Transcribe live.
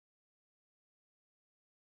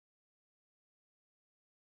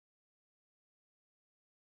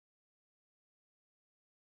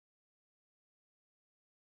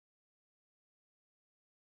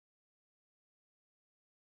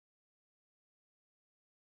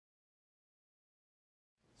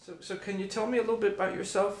So can you tell me a little bit about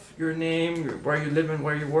yourself, your name, where you live and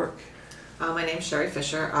where you work? My name's Sherri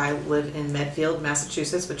Fisher. I live in Medfield,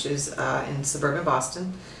 Massachusetts, which is in suburban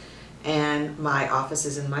Boston. And my office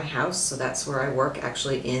is in my house, so that's where I work,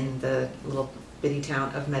 actually in the little bitty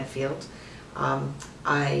town of Medfield.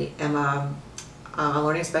 I am a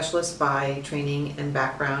learning specialist by training and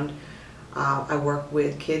background. I work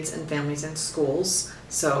with kids and families in schools.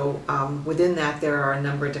 So within that, there are a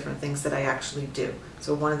number of different things that I actually do.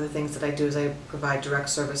 So one of the things that I do is I provide direct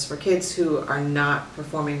service for kids who are not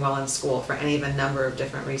performing well in school for any of a number of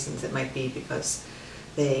different reasons. It might be because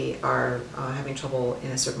they are having trouble in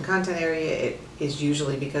a certain content area. It is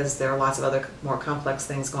usually because there are lots of other more complex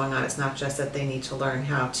things going on. It's not just that they need to learn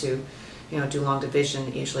how to do long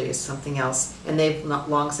division. Usually it's something else, and they've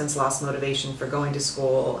long since lost motivation for going to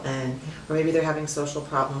school, or maybe they're having social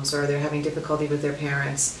problems, or they're having difficulty with their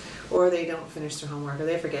parents, or they don't finish their homework, or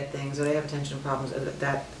they forget things, or they have attention problems.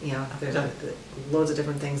 There's loads of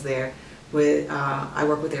different things there. I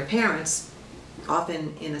work with their parents,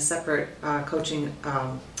 often in a separate coaching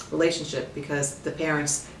relationship, because the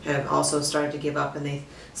parents have also started to give up and they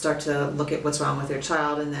start to look at what's wrong with their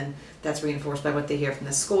child, and then that's reinforced by what they hear from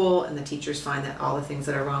the school, and the teachers find that all the things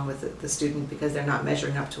that are wrong with the student because they're not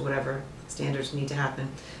measuring up to whatever standards need to happen.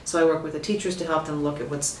 So I work with the teachers to help them look at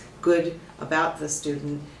what's good about the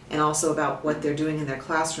student and also about what they're doing in their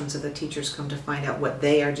classroom, so the teachers come to find out what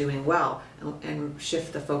they are doing well and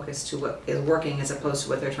shift the focus to what is working as opposed to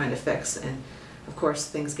what they're trying to fix. And of course,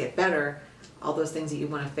 things get better. All those things that you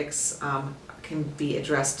want to fix can be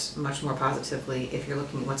addressed much more positively if you're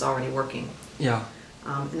looking at what's already working. Yeah.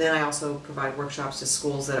 And then I also provide workshops to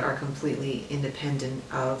schools that are completely independent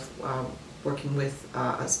of working with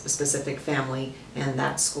a specific family and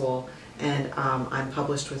that school. And I'm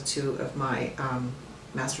published with two of my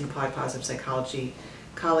Master in Applied Positive Psychology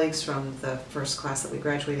colleagues from the first class that we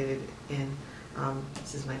graduated in.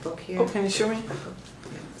 This is my book here. Oh, can you show me?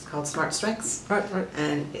 Yeah, it's called Smart Strengths. Right.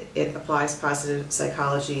 And it applies positive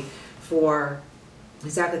psychology for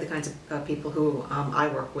exactly the kinds of people who I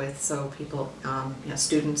work with. So people,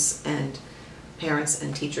 students and parents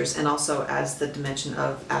and teachers, and also as the dimension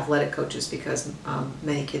of athletic coaches, because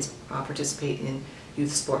many kids participate in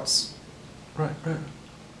youth sports. Right.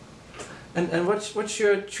 And what's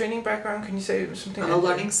your training background? Can you say something? I'm a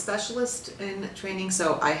learning specialist in training,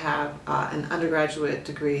 so I have an undergraduate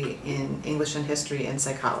degree in English and history and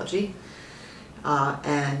psychology,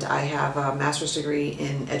 and I have a master's degree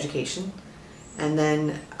in education. And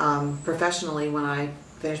then professionally, when I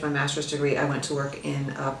finished my master's degree, I went to work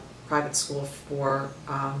in a private school for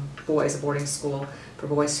boys, a boarding school for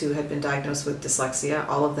boys who had been diagnosed with dyslexia.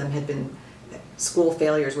 All of them had been school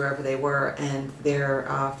failures wherever they were, and their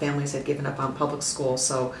families had given up on public school.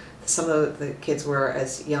 So some of the kids were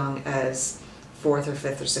as young as 4th or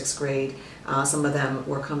 5th or 6th grade. Some of them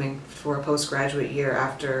were coming for a postgraduate year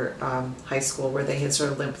after high school, where they had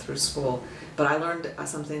sort of limped through school. But I learned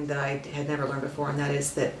something that I had never learned before, and that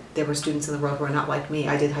is that there were students in the world who are not like me.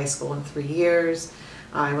 I did high school in 3 years.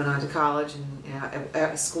 I went on to college,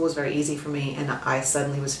 and school was very easy for me, and I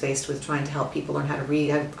suddenly was faced with trying to help people learn how to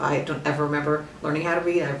read. I don't ever remember learning how to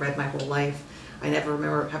read. I've read my whole life. I never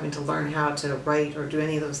remember having to learn how to write or do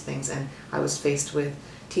any of those things, and I was faced with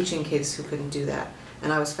teaching kids who couldn't do that.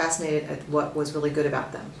 And I was fascinated at what was really good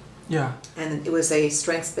about them. Yeah. And it was a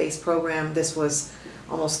strengths-based program. This was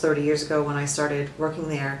almost 30 years ago when I started working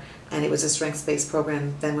there, and it was a strengths-based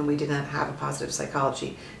program then when we did not have a positive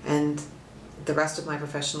psychology. And the rest of my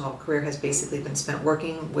professional career has basically been spent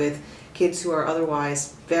working with kids who are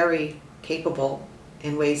otherwise very capable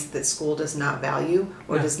in ways that school does not value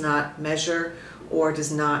or does not measure or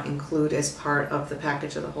does not include as part of the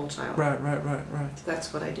package of the whole child. Right. So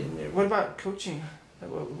that's what I do. What about coaching?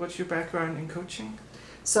 What's your background in coaching?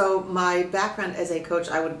 So my background as a coach,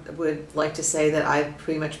 I would like to say that I've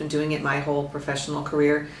pretty much been doing it my whole professional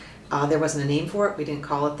career. There wasn't a name for it. We didn't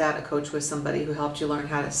call it that. A coach was somebody who helped you learn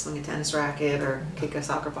how to swing a tennis racket or kick a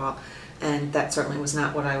soccer ball, and that certainly was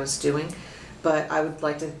not what I was doing. But I would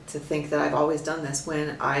like to think that I've always done this.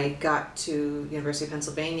 When I got to the University of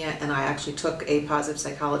Pennsylvania and I actually took a positive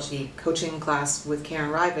psychology coaching class with Karen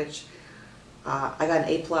Rivich, I got an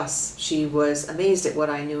A+. She was amazed at what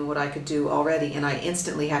I knew and what I could do already, and I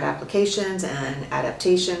instantly had applications and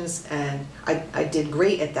adaptations, and I did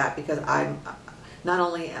great at that because I'm not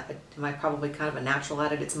only am I probably kind of a natural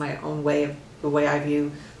at it, it's my own way of the way I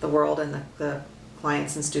view the world and the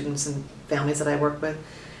clients and students and families that I work with.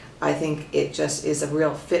 I think it just is a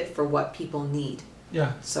real fit for what people need.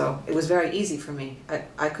 Yeah. So it was very easy for me.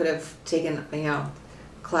 I could have taken,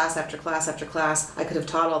 class after class after class. I could have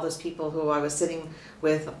taught all those people who I was sitting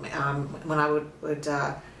with when I would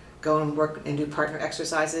go and work and do partner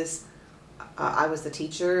exercises. I was the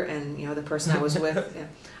teacher, and the person I was with.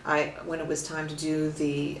 When it was time to do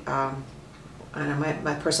the,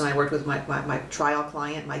 my person I worked with, my trial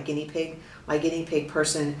client, my guinea pig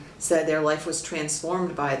person said their life was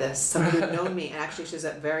transformed by this. Somebody who'd known me, and actually she's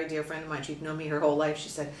a very dear friend of mine. She'd known me her whole life. She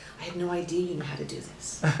said, "I had no idea you knew how to do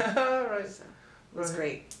this." Right. So it was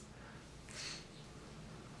great.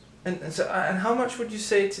 And how much would you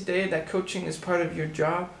say today that coaching is part of your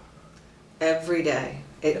job? Every day.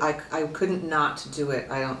 I couldn't not do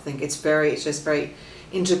it. I don't think it's just very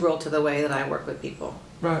integral to the way that I work with people.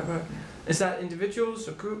 Right. Is that individuals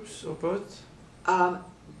or groups or both?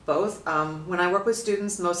 Both. When I work with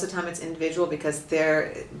students, most of the time it's individual because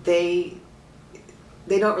they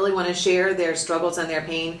don't really want to share their struggles and their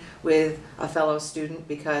pain with a fellow student,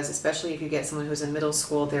 because especially if you get someone who's in middle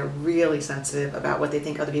school, they're really sensitive about what they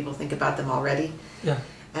think other people think about them already. Yeah.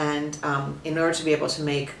 And in order to be able to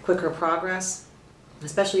make quicker progress,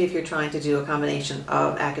 especially if you're trying to do a combination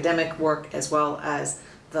of academic work as well as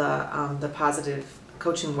the positive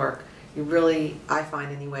coaching work, you really, I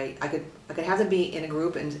find anyway, I could have them be in a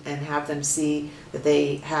group and have them see that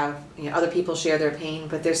they have, other people share their pain,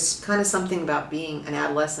 but there's kind of something about being an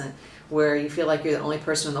adolescent where you feel like you're the only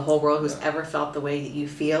person in the whole world who's ever felt the way that you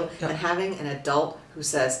feel, and having an adult who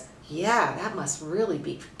says, "Yeah, that must really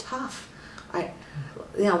be tough.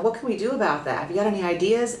 What can we do about that? Have you got any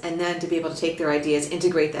ideas?" And then to be able to take their ideas,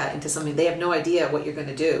 integrate that into something. They have no idea what you're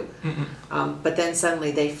going to do. But then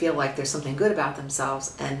suddenly they feel like there's something good about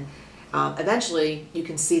themselves, and eventually you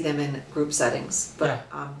can see them in group settings. But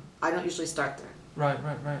I don't usually start there.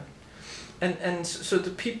 Right. And so the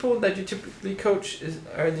people that you typically coach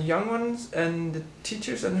are the young ones and the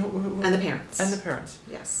teachers and who? And the parents. And the parents.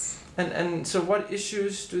 Yes. And so what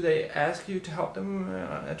issues do they ask you to help them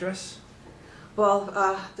address? Well,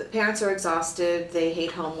 the parents are exhausted. They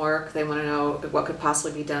hate homework. They want to know what could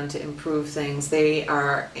possibly be done to improve things. They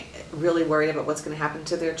are really worried about what's going to happen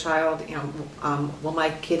to their child. Will my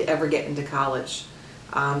kid ever get into college?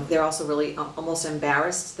 They're also really almost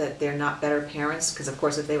embarrassed that they're not better parents, because of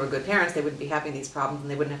course if they were good parents they wouldn't be having these problems and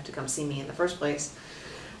they wouldn't have to come see me in the first place.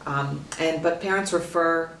 But parents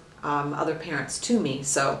refer other parents to me,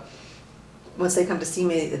 so once they come to see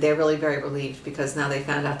me, they're really very relieved, because now they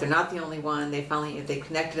found out they're not the only one. They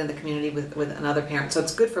connected in the community with another parent. So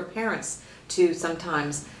it's good for parents to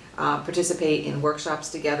sometimes participate in workshops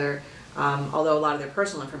together. Although a lot of their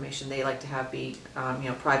personal information they like to have be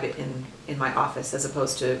private in my office, as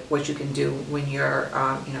opposed to what you can do when you're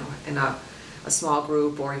in a small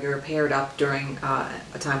group, or you're paired up during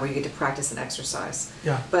a time where you get to practice and exercise.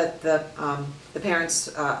 Yeah. But the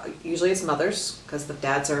parents, usually it's mothers, because the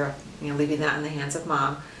dads are leaving that in the hands of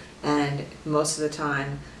mom, and most of the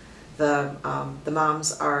time the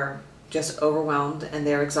moms are just overwhelmed and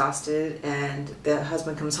they're exhausted, and the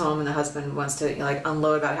husband comes home and the husband wants to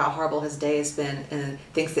unload about how horrible his day has been, and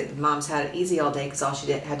thinks that mom's had it easy all day because all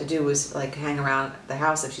she had to do was hang around the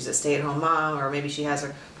house if she's a stay-at-home mom, or maybe she has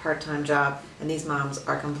her part-time job, and these moms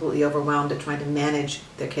are completely overwhelmed at trying to manage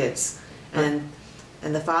their kids. And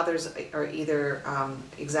the fathers are either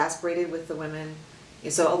exasperated with the women.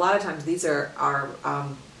 So a lot of times these are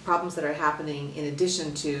problems that are happening in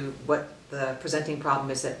addition to what the presenting problem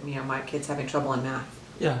is, that my kid's having trouble in math.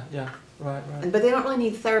 Yeah, right. But they don't really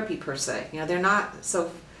need therapy per se. They're not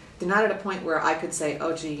at a point where I could say,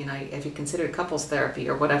 "Oh, gee, have you considered couples therapy,"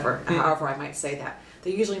 or whatever. However I might say that.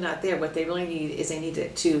 They're usually not there. What they really need is they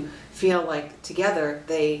need to feel like together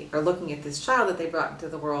they are looking at this child that they brought into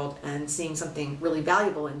the world and seeing something really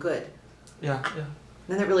valuable and good. Yeah. And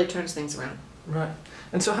then that really turns things around. Right.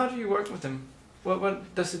 And so how do you work with them?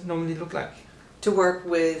 What does it normally look like? To work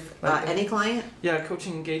with any client? Yeah,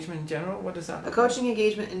 coaching engagement in general, what does that look like? A coaching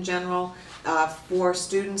engagement in general, for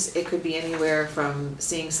students, it could be anywhere from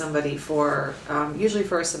seeing somebody for, usually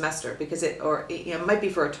for a semester, because it might be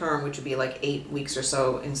for a term, which would be 8 weeks or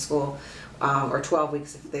so in school, or 12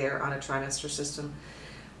 weeks if they're on a trimester system.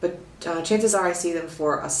 But chances are I see them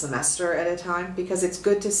for a semester at a time, because it's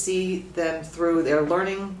good to see them through, they're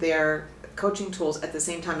learning their coaching tools at the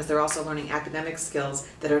same time as they're also learning academic skills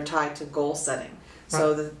that are tied to goal setting. Right.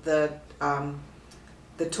 So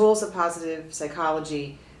the tools of positive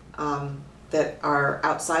psychology that are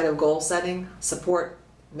outside of goal setting support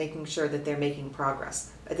making sure that they're making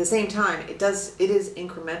progress. At the same time, it is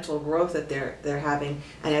incremental growth that they're having,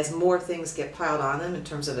 and as more things get piled on them in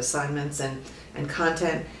terms of assignments and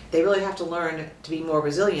content, they really have to learn to be more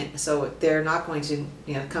resilient. So they're not going to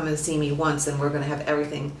come and see me once and we're going to have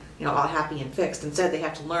everything all happy and fixed. Instead, they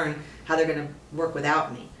have to learn how they're going to work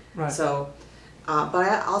without me. Right. So But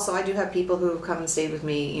I do have people who have come and stayed with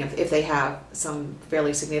me, you know, if they have some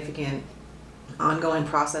fairly significant ongoing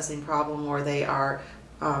processing problem, or they are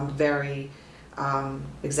very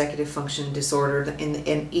executive function disordered,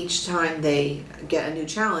 and each time they get a new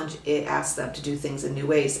challenge, it asks them to do things in new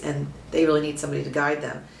ways, and they really need somebody to guide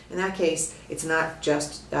them. In that case, it's not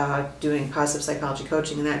just doing positive psychology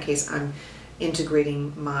coaching. In that case, I'm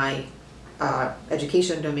integrating my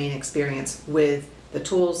education domain experience with the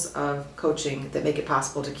tools of coaching that make it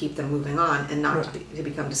possible to keep them moving on and not to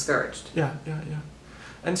become discouraged. Yeah.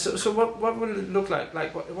 And so what will it look like?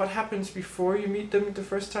 Like what happens before you meet them the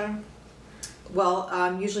first time? Well,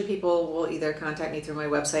 usually people will either contact me through my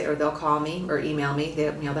website, or they'll call me or email me.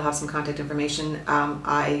 They'll have some contact information.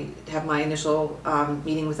 I have my initial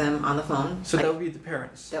meeting with them on the phone. So that would be the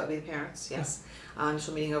parents? That would be the parents, yes. Yeah.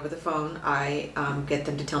 Initial meeting over the phone. I get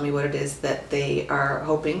them to tell me what it is that they are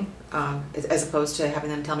hoping, as opposed to having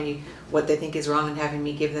them tell me what they think is wrong and having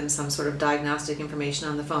me give them some sort of diagnostic information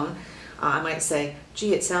on the phone. I might say,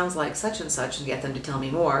 gee, it sounds like such and such, and get them to tell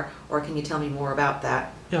me more, or can you tell me more about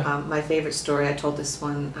that? Yeah. My favorite story, I told this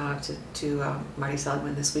one to Marty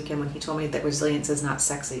Seligman this weekend when he told me that resilience is not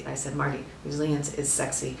sexy. I said, Marty, resilience is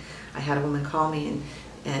sexy. I had a woman call me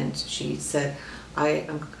and she said,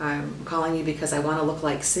 I'm calling you because I want to look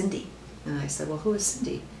like Cindy. And I said, well, who is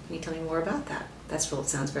Cindy? Can you tell me more about that? It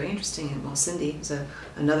sounds very interesting. And well, Cindy is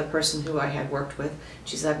another person who I had worked with.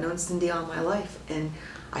 She said, I've known Cindy all my life, and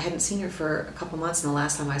I hadn't seen her for a couple months, and the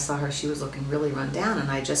last time I saw her, she was looking really run down,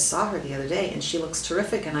 and I just saw her the other day, and she looks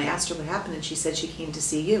terrific, and I asked her what happened, and she said she came to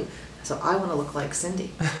see you. So I want to look like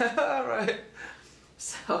Cindy. Right.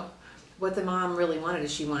 So what the mom really wanted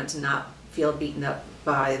is she wanted to not feel beaten up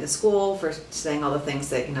by the school for saying all the things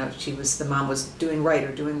that, you know, the mom was doing right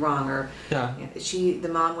or doing wrong, or yeah. You know, the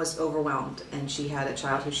mom was overwhelmed, and she had a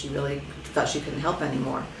child who she really thought she couldn't help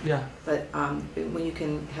anymore. Yeah. But when you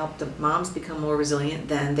can help the moms become more resilient,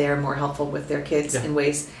 then they're more helpful with their kids in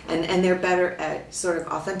ways, and they're better at sort of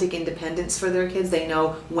authentic independence for their kids. They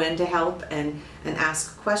know when to help and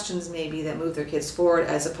ask questions maybe that move their kids forward,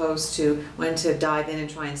 as opposed to when to dive in and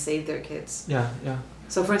try and save their kids. Yeah.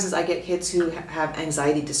 So for instance, I get kids who have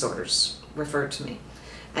anxiety disorders referred to me,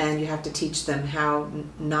 and you have to teach them how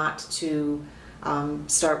not to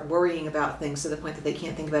start worrying about things to the point that they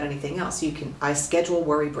can't think about anything else. I schedule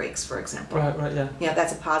worry breaks, for example. Right, yeah. Yeah,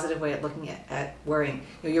 that's a positive way of looking at worrying.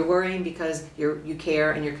 You know, you're worrying because you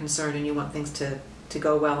care and you're concerned and you want things to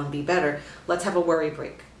go well and be better. Let's have a worry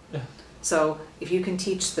break. Yeah. So if you can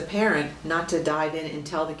teach the parent not to dive in and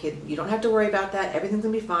tell the kid, you don't have to worry about that, everything's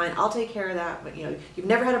gonna be fine, I'll take care of that, but you know, you've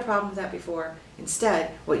never had a problem with that before.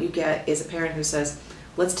 Instead, what you get is a parent who says,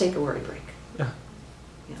 let's take a worry break. Yeah.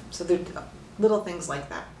 Yeah. So there are little things like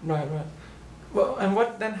that. Right. Well, and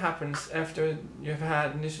what then happens after you've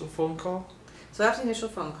had initial phone call? So after the initial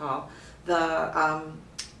phone call,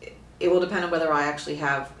 it will depend on whether I actually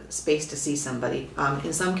have space to see somebody.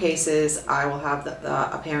 In some cases, I will have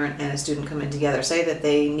a parent and a student come in together, say that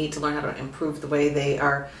they need to learn how to improve the way they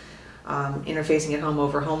are interfacing at home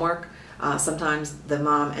over homework. Sometimes the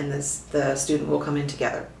mom and the student will come in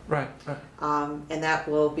together. Right. And that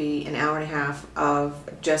will be an hour and a half of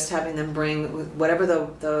just having them bring whatever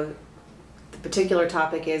the particular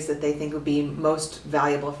topic is that they think would be most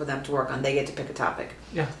valuable for them to work on. They get to pick a topic.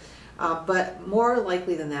 Yeah. But more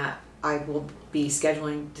likely than that, I will be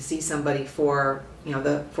scheduling to see somebody for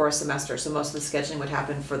a semester. So most of the scheduling would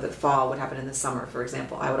happen for the fall, would happen in the summer, for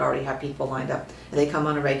example. I would already have people lined up, and they come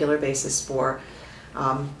on a regular basis for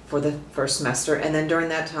the first semester. And then during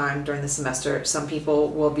that time, during the semester, some people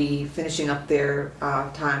will be finishing up their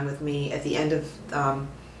time with me at the end of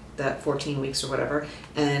that 14 weeks or whatever.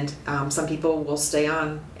 And some people will stay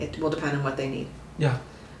on. It will depend on what they need. Yeah.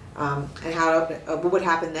 And what would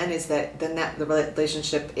happen then is that the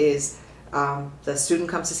relationship is the student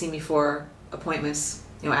comes to see me for appointments,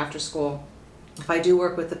 after school. If I do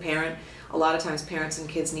work with the parent, a lot of times parents and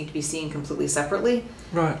kids need to be seen completely separately.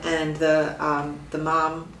 Right. And the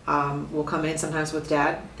mom will come in sometimes with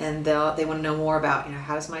dad, and they want to know more about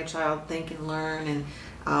how does my child think and learn,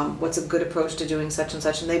 and what's a good approach to doing such and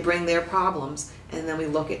such, and they bring their problems, and then we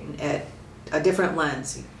look at a different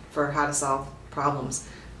lens for how to solve problems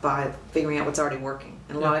by figuring out what's already working.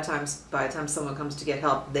 And a lot of times, by the time someone comes to get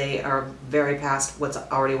help, they are very past what's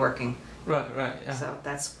already working. Right, yeah. So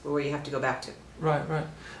that's where you have to go back to. Right.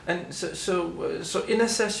 And so in a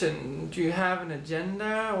session, do you have an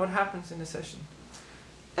agenda? What happens in a session?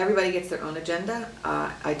 Everybody gets their own agenda.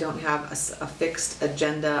 I don't have a fixed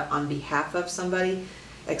agenda on behalf of somebody,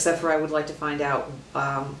 except for I would like to find out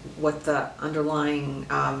what the underlying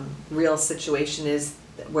real situation is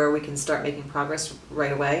where we can start making progress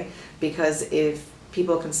right away. Because if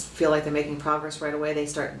people can feel like they're making progress right away, they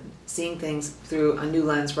start seeing things through a new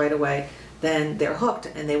lens right away, then they're hooked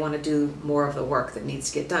and they want to do more of the work that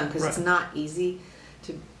needs to get done. Because it's not easy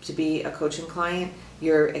to be a coaching client.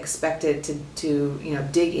 You're expected to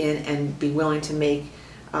dig in and be willing to make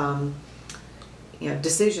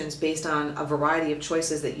decisions based on a variety of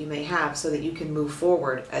choices that you may have so that you can move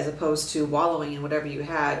forward, as opposed to wallowing in whatever you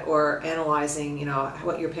had, or analyzing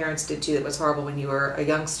what your parents did to you that was horrible when you were a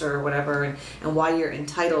youngster or whatever, and why you're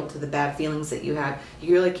entitled to the bad feelings that you had.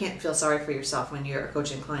 You really can't feel sorry for yourself when you're a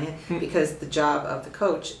coaching client, because the job of the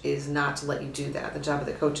coach is not to let you do that. The job of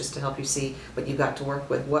the coach is to help you see what you've got to work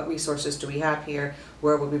with. What resources do we have here?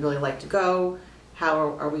 Where would we really like to go?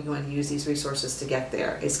 How are we going to use these resources to get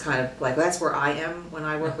there? It's kind of like, that's where I am when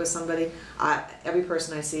I work with somebody. Every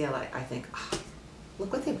person I see, I think,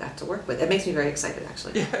 look what they've got to work with. It makes me very excited,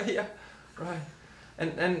 actually. Yeah, right.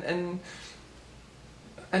 And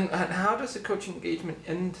how does the coaching engagement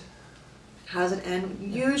end? How does it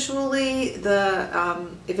end? Usually, if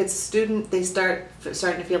it's a student, they starting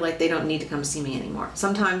to feel like they don't need to come see me anymore.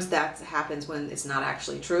 Sometimes that happens when it's not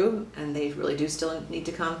actually true, and they really do still need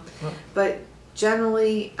to come. Right. But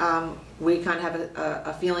generally, we kind of have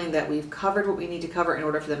a feeling that we've covered what we need to cover in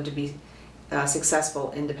order for them to be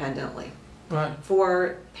successful independently. Right.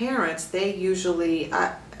 For parents, they usually,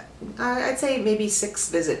 I'd say maybe 6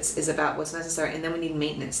 visits is about what's necessary, and then we need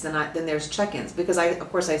maintenance. Then there's check-ins, because of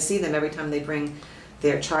course I see them every time they bring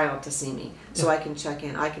their child to see me. So I can check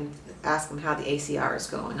in. I can ask them how the ACR is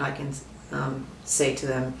going. I can say to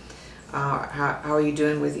them, how are you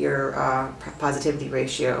doing with your positivity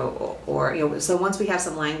ratio, or so once we have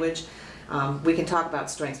some language, we can talk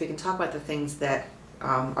about strengths. We can talk about the things that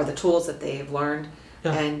are the tools that they've learned,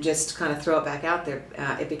 and just kind of throw it back out there.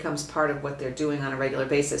 It becomes part of what they're doing on a regular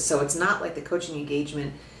basis. So it's not like the coaching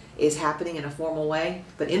engagement is happening in a formal way,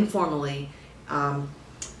 but informally,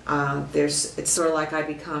 it's sort of like I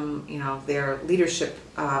become their leadership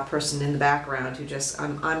person in the background,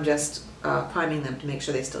 who I'm just priming them to make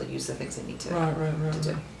sure they still use the things they need to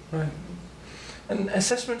do. Right. And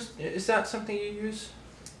assessments, is that something you use?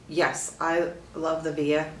 Yes, I love the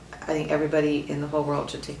VIA. I think everybody in the whole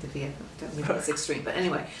world should take the VIA. Don't mean it's extreme, but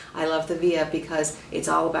anyway, I love the VIA because it's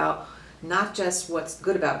all about not just what's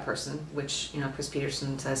good about a person, which Chris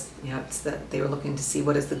Peterson says it's that they were looking to see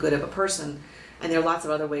what is the good of a person. And there are lots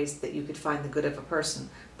of other ways that you could find the good of a person.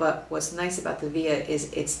 But what's nice about the VIA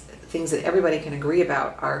is it's things that everybody can agree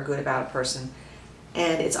about are good about a person.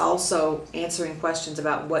 And it's also answering questions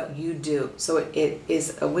about what you do. So it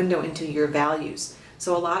is a window into your values.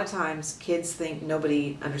 So a lot of times kids think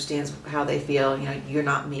nobody understands how they feel. You're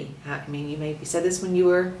not me. I mean, you maybe said this when you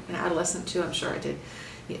were an adolescent too. I'm sure I did.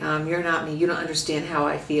 You're not me. You don't understand how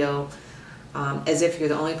I feel. As if you're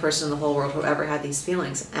the only person in the whole world who ever had these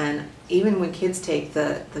feelings. And even when kids take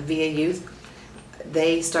the VA youth,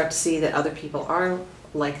 they start to see that other people are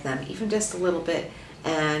like them, even just a little bit.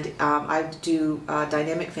 And I do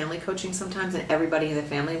dynamic family coaching sometimes, and everybody in the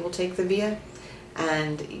family will take the VIA.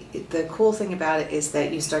 And the cool thing about it is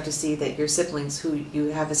that you start to see that your siblings, who you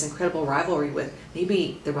have this incredible rivalry with,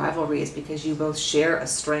 maybe the rivalry is because you both share a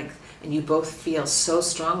strength, and you both feel so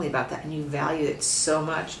strongly about that, and you value it so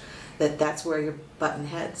much, that's where you're button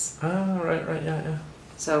heads. Oh, right, yeah.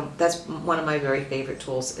 So that's one of my very favorite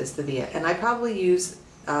tools is the VIA. And I probably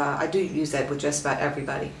I do use that with just about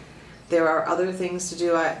everybody. There are other things to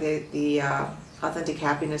do. The authentic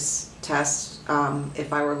happiness test,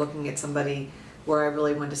 if I were looking at somebody where I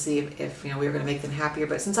really wanted to see if we were going to make them happier.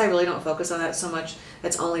 But since I really don't focus on that so much,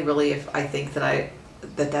 that's only really if I think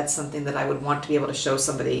that's something that I would want to be able to show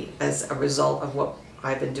somebody as a result of what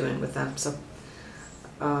I've been doing with them. So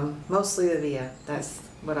mostly the VIA, that's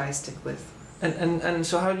what I stick with. And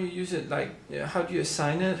so how do you use it? Like, how do you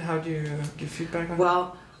assign it? How do you give feedback on it?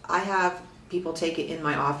 Well, I have people take it in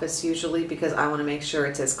my office usually because I want to make sure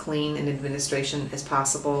it's as clean an administration as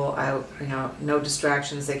possible. No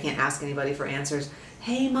distractions. They can't ask anybody for answers.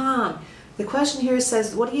 Hey, Mom, the question here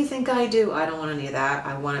says, what do you think I do? I don't want any of that.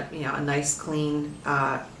 I want a nice, clean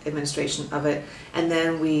administration of it. And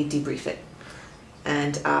then we debrief it.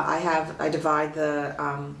 And I divide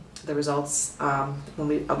the results when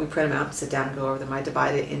we print them out, sit down and go over them. I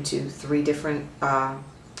divide it into 3 different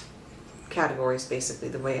categories, basically,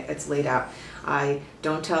 the way it's laid out. I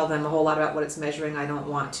don't tell them a whole lot about what it's measuring. I don't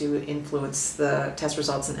want to influence the test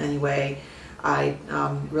results in any way. I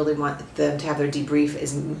really want them to have their debrief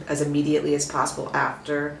as immediately as possible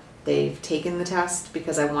after they've taken the test,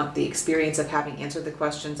 because I want the experience of having answered the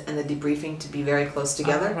questions and the debriefing to be very close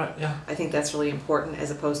together. Right, yeah. I think that's really important,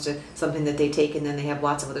 as opposed to something that they take and then they have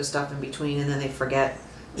lots of other stuff in between and then they forget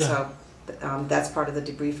Yeah. So that's part of the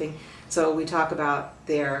debriefing. So we talk about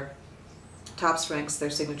their top strengths, their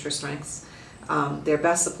signature strengths, their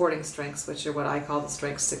best supporting strengths, which are what I call the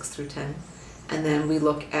strengths 6 through 10. And then we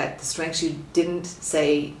look at the strengths you didn't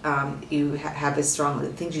say you have as strongly.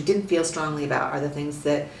 The things you didn't feel strongly about are the things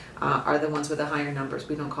that are the ones with the higher numbers.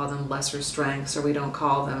 We don't call them lesser strengths, or we don't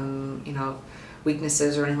call them, you know,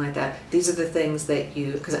 weaknesses or anything like that. These are the things that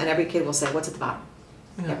you, and every kid will say, what's at the bottom?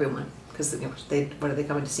 Yeah. Everyone. Because, you know, what are they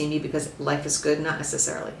coming to see me because life is good? Not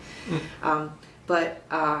necessarily. But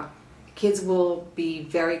kids will be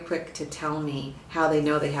very quick to tell me how they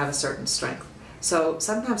know they have a certain strength. So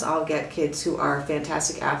sometimes I'll get kids who are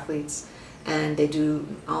fantastic athletes and they do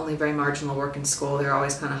only very marginal work in school. They're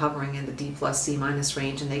always kind of hovering in the D+, C-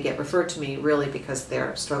 range, and they get referred to me really because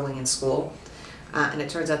they're struggling in school. And it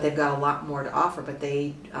turns out they've got a lot more to offer, but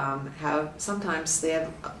they sometimes they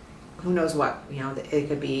have who knows what, you know, it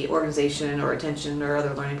could be organization or attention or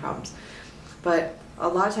other learning problems. But a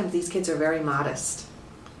lot of times these kids are very modest.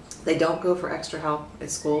 They don't go for extra help at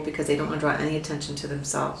school because they don't want to draw any attention to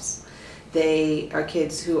themselves. They are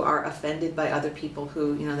kids who are offended by other people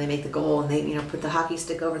who, you know, they make the goal and they, you know, put the hockey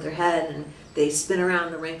stick over their head and they spin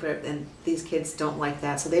around the rink, and these kids don't like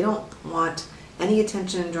that. So they don't want any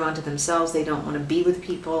attention drawn to themselves. They don't want to be with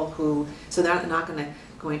people who, so they're not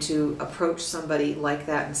going to approach somebody like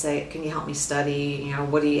that and say, can you help me study? You know,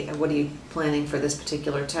 what are you planning for this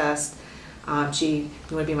particular test? Gee, you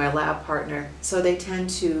want to be my lab partner? So they tend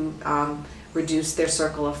to reduce their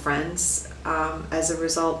circle of friends as a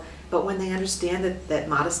result. But when they understand that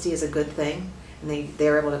modesty is a good thing, and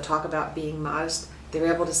they're able to talk about being modest,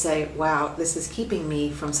 they're able to say, wow, this is keeping me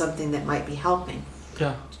from something that might be helping.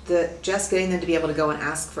 Yeah. Just getting them to be able to go and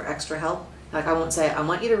ask for extra help. Like, I won't say, I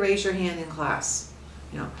want you to raise your hand in class.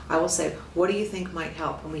 You know, I will say, what do you think might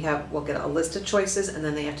help? And we'll get a list of choices, and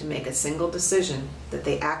then they have to make a single decision that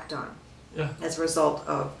they act on as a result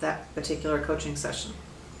of that particular coaching session.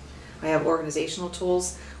 I have organizational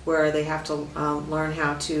tools where they have to learn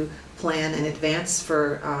how to plan in advance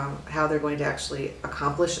for how they're going to actually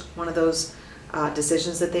accomplish one of those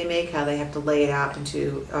decisions that they make, how they have to lay it out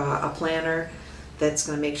into a planner that's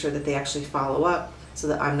going to make sure that they actually follow up, so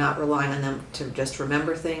that I'm not relying on them to just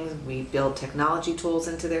remember things. We build technology tools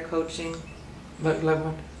into their coaching. Like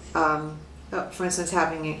what? For instance,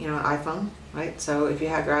 having, you know, an iPhone, right? So if you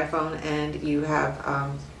have your iPhone and you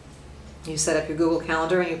have you set up your Google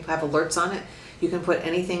Calendar and you have alerts on it, you can put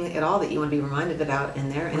anything at all that you want to be reminded about in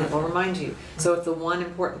there, and it will remind you. So if the one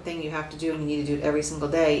important thing you have to do, and you need to do it every single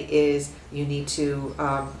day, is you need to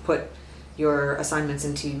put your assignments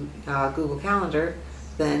into Google Calendar,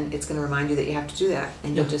 then it's going to remind you that you have to do that,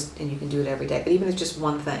 and you can do it every day. But even if it's just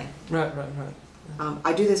one thing. Right.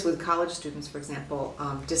 I do this with college students, for example.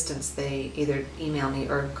 Distance, they either email me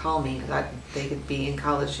or call me. They could be in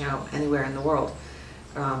college, you know, anywhere in the world,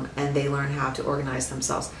 and they learn how to organize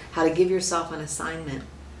themselves, how to give yourself an assignment.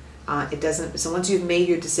 So once you've made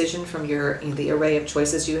your decision from the array of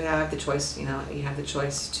choices you have, you have the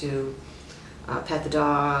choice to pet the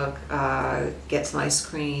dog, get some ice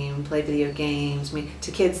cream, play video games. I mean,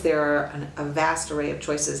 to kids there are a vast array of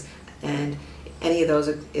choices, and any of those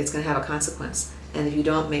it's going to have a consequence. And if you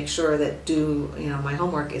don't make sure that my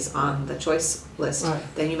homework is on the choice list,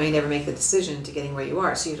 then you may never make the decision to getting where you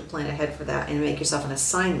are. So you have to plan ahead for that and make yourself an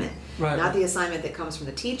assignment. Not the assignment that comes from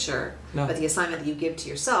the teacher, but the assignment that you give to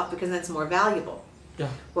yourself, because then it's more valuable. Yeah.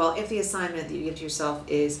 Well, if the assignment that you give to yourself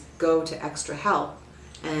is go to extra help,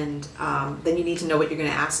 and then you need to know what you're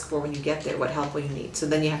going to ask for when you get there. What help will you need? So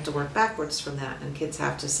then you have to work backwards from that, and kids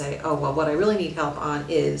have to say, oh, well, what I really need help on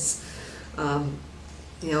is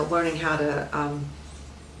learning how to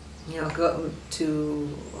go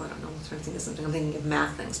to, I don't know, I'm trying to think of something, I'm thinking of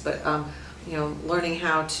math things, but learning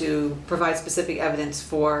how to provide specific evidence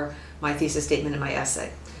for my thesis statement and my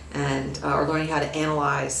essay, and or learning how to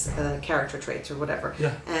analyze character traits or whatever.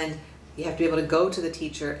 Yeah. And you have to be able to go to the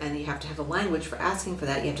teacher, and you have to have the language for asking for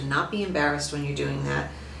that. You have to not be embarrassed when you're doing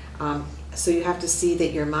that. So you have to see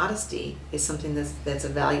that your modesty is something that's a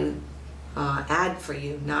value add for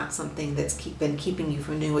you, not something that's been keeping you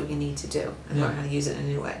from doing what you need to do, and learn how to use it in a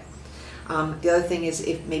new way. The other thing is,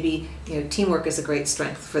 if maybe teamwork is a great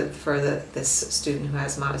strength for this student who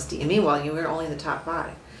has modesty, and meanwhile you are only in the top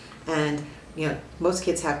 5, and most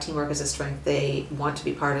kids have teamwork as a strength. They want to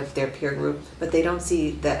be part of their peer group, but they don't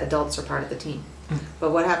see that adults are part of the team.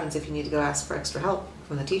 But what happens if you need to go ask for extra help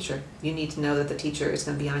from the teacher? You need to know that the teacher is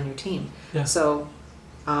going to be on your team. Yeah. So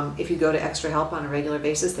if you go to extra help on a regular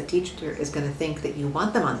basis, the teacher is going to think that you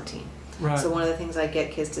want them on the team. Right. So one of the things I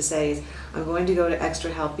get kids to say is, I'm going to go to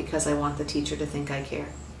extra help because I want the teacher to think I care.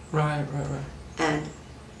 Right. And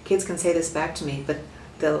kids can say this back to me, but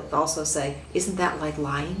they'll also say, isn't that like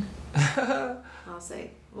lying? I'll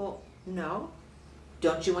say, well, no.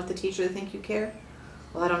 Don't you want the teacher to think you care?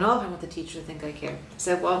 Well, I don't know if I want the teacher to think I care. I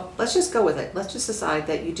said, well, let's just go with it. Let's just decide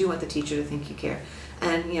that you do want the teacher to think you care.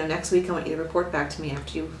 And, you know, next week I want you to report back to me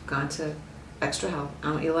after you've gone to extra help.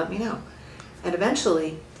 I want you to let me know. And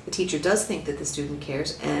eventually, the teacher does think that the student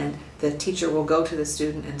cares, and the teacher will go to the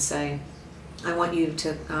student and say, I want you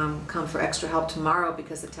to come for extra help tomorrow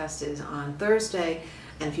because the test is on Thursday,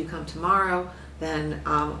 and if you come tomorrow, then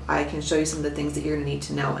I can show you some of the things that you're going to need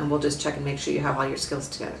to know, and we'll just check and make sure you have all your skills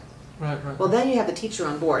together. Right. Well, then you have the teacher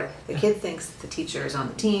on board. The kid thinks the teacher is on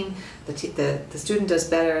the team. The student does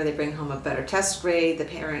better. They bring home a better test grade. The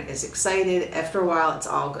parent is excited. After a while, it's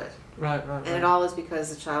all good. Right. And it all is because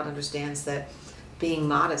the child understands that being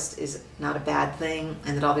modest is not a bad thing,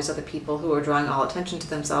 and that all these other people who are drawing all attention to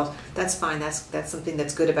themselves, that's fine. That's something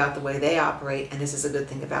that's good about the way they operate, and this is a good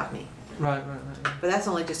thing about me. Right. But that's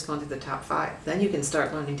only just going through the top 5. Then you can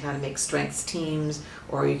start learning how to make strengths teams,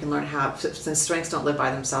 or you can learn how, since strengths don't live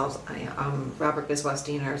by themselves, Robert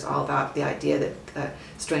Biswas-Diener is all about the idea that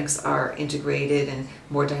strengths are integrated and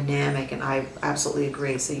more dynamic, and I absolutely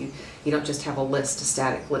agree. So you don't just have a list, a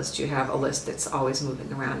static list, you have a list that's always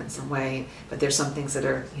moving around in some way, but there's some things that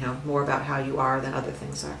are, you know, more about how you are than other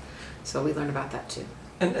things are. So we learn about that too.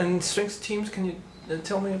 And strengths teams, can you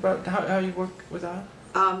tell me about how you work with that?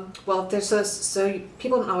 Well, so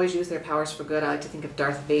people don't always use their powers for good. I like to think of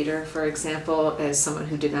Darth Vader, for example, as someone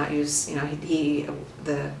who did not use, you know,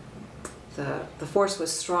 the Force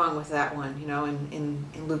was strong with that one, you know, in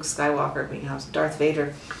Luke Skywalker, you know, Darth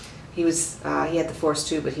Vader, he had the Force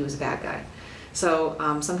too, but he was a bad guy. So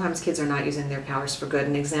sometimes kids are not using their powers for good.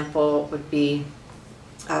 An example would be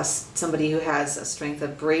somebody who has a strength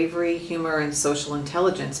of bravery, humor, and social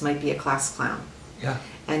intelligence might be a class clown. Yeah.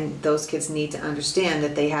 And those kids need to understand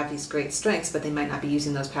that they have these great strengths, but they might not be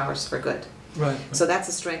using those powers for good. Right. So that's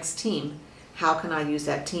a strengths team. How can I use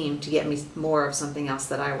that team to get me more of something else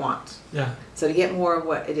that I want? Yeah. So to get more of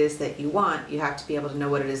what it is that you want, you have to be able to know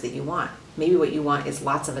what it is that you want. Maybe what you want is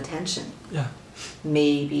lots of attention. Yeah.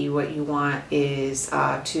 Maybe what you want is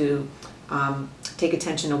to take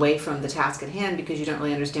attention away from the task at hand because you don't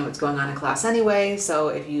really understand what's going on in class anyway. So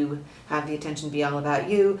if you have the attention be all about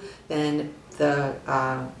you, then the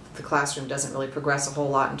classroom doesn't really progress a whole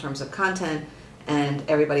lot in terms of content, and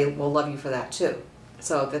everybody will love you for that too.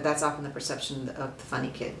 So that's often the perception of the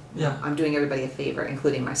funny kid. Yeah. I'm doing everybody a favor,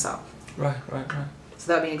 including myself. Right. So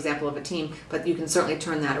that would be an example of a team, but you can certainly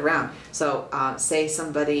turn that around. So say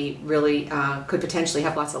somebody really could potentially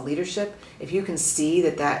have lots of leadership. If you can see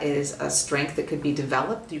that that is a strength that could be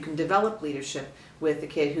developed, you can develop leadership with the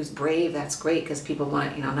kid who's brave. That's great because people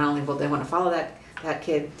want, you know, not only will they want to follow that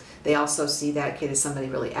kid, they also see that kid as somebody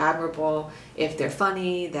really admirable. If they're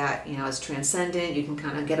funny, that, you know, is transcendent. You can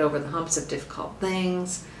kind of get over the humps of difficult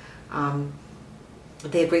things.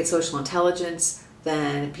 If they have great social intelligence,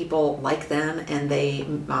 then people like them, and they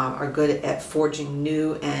are good at forging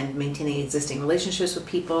new and maintaining existing relationships with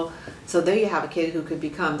people. So there you have a kid who could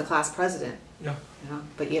become the class president. Yeah. You know,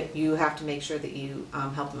 but yet you have to make sure that you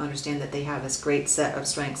help them understand that they have this great set of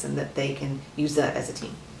strengths and that they can use that as a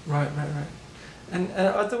team. Right. And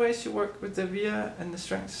other ways you work with the VIA and the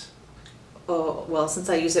strengths? Oh, well, since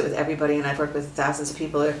I use it with everybody and I've worked with thousands of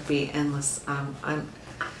people, it would be endless.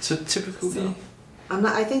 So typically?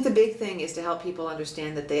 I think the big thing is to help people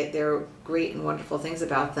understand that there are great and wonderful things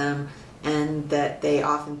about them, and that they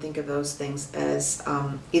often think of those things as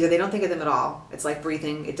either they don't think of them at all. It's like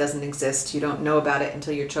breathing. It doesn't exist. You don't know about it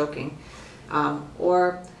until you're choking.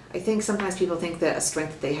 Or I think sometimes people think that a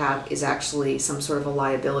strength that they have is actually some sort of a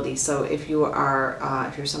liability. So if you're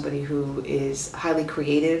somebody who is highly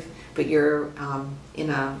creative, but you're in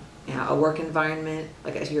a work environment,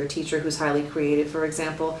 like if you're a teacher who's highly creative, for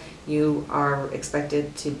example, you are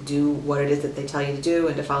expected to do what it is that they tell you to do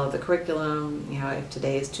and to follow the curriculum. You know, if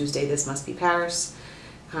today is Tuesday, this must be Paris,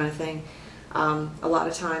 kind of thing. A lot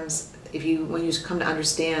of times, when you come to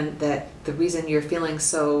understand that the reason you're feeling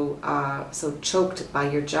so choked by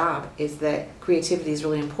your job is that creativity is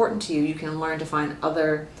really important to you, you can learn to find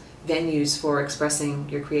other venues for expressing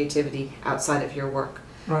your creativity outside of your work.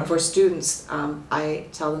 Right. For students, I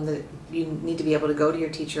tell them that you need to be able to go to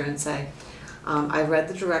your teacher and say, I read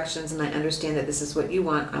the directions and I understand that this is what you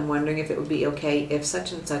want. I'm wondering if it would be okay if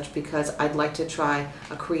such and such, because I'd like to try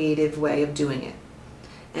a creative way of doing it.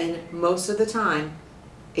 And most of the time,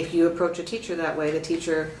 if you approach a teacher that way, the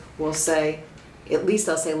teacher will say, at least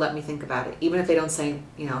they'll say, let me think about it. Even if they don't say,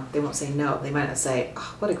 you know, they won't say no. They might not say,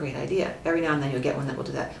 oh, what a great idea. Every now and then you'll get one that will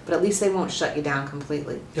do that. But at least they won't shut you down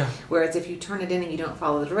completely. Yeah. Whereas if you turn it in and you don't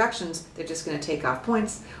follow the directions, they're just going to take off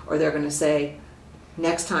points, or they're going to say,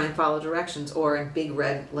 next time follow directions, or in big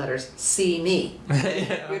red letters, see me.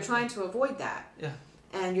 Yeah. You're trying to avoid that. Yeah.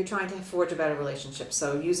 And you're trying to forge a better relationship.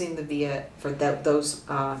 So using the VIA for those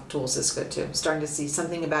tools is good too. Starting to see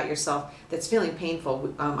something about yourself that's feeling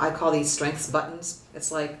painful. I call these strengths buttons.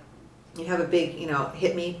 It's like you have a big,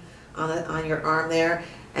 hit me on your arm there.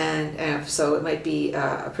 And so it might be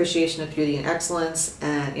appreciation of beauty and excellence.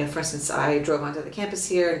 And, for instance, I drove onto the campus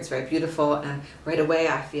here, and it's very beautiful. And right away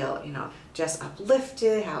I feel, just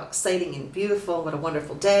uplifted, how exciting and beautiful, what a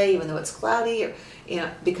wonderful day, even though it's cloudy, or,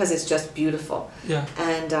 because it's just beautiful. Yeah.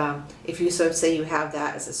 And if you say you have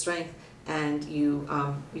that as a strength, and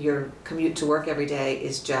your commute to work every day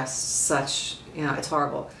is just such, it's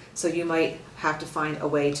horrible. So you might have to find a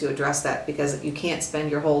way to address that, because you can't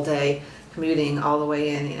spend your whole day commuting all the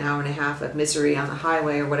way in an hour and a half of misery on the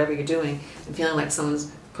highway or whatever you're doing and feeling like someone's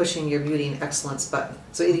pushing your beauty and excellence button.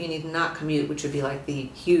 So either you need to not commute, which would be like the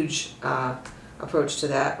huge approach to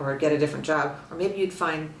that, or get a different job, or maybe you'd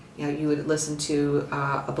find, you would listen to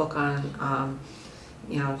a book on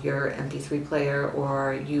your MP3 player,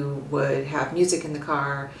 or you would have music in the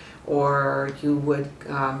car, or you would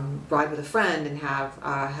ride with a friend and have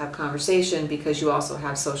conversation, because you also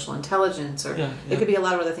have social intelligence, or it could be a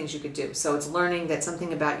lot of other things you could do. So it's learning that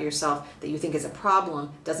something about yourself that you think is a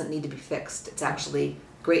problem doesn't need to be fixed. It's actually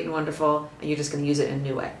great and wonderful, and you're just going to use it in a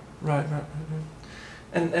new way. Right.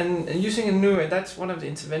 And using a new way, that's one of the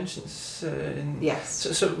interventions. Yes.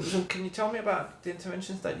 So can you tell me about the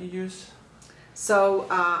interventions that you use? So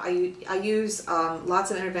I use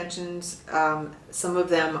lots of interventions. Some of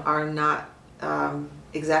them are not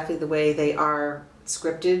exactly the way they are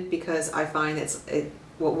scripted, because I find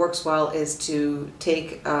what works well is to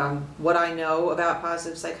take what I know about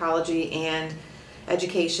positive psychology and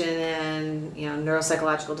education and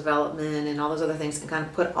neuropsychological development and all those other things, and kind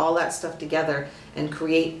of put all that stuff together and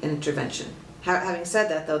create an intervention. Having said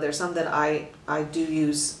that, though, there's some that I do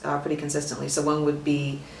use pretty consistently. So one would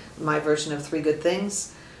be my version of 3 Good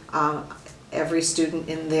Things. Every student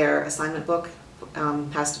in their assignment book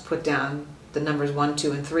has to put down the numbers 1,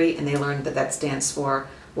 2, and 3, and they learn that stands for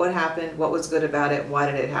what happened, what was good about it, why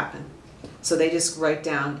did it happen. So they just write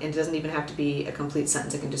down, and it doesn't even have to be a complete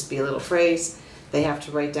sentence, it can just be a little phrase. They have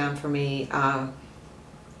to write down for me, got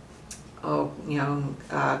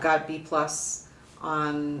B+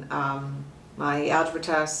 on my algebra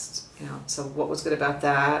test, so what was good about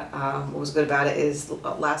that? What was good about it is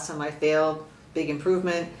last time I failed, big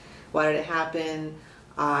improvement. Why did it happen?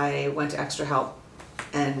 I went to extra help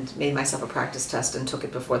and made myself a practice test and took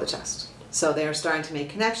it before the test. So they're starting to make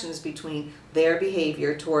connections between their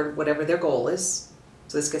behavior toward whatever their goal is.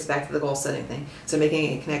 So this gets back to the goal setting thing. So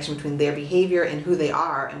making a connection between their behavior and who they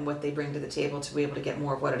are and what they bring to the table to be able to get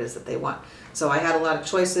more of what it is that they want. So I had a lot of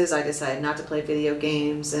choices. I decided not to play video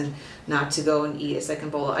games, and not to go and eat a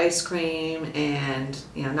second bowl of ice cream, and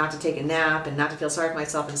not to take a nap, and not to feel sorry for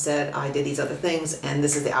myself. Instead, I did these other things, and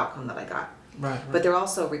this is the outcome that I got. Right. But they're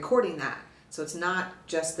also recording that. So it's not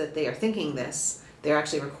just that they are thinking this, they're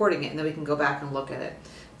actually recording it, and then we can go back and look at it.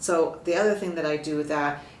 So the other thing that I do with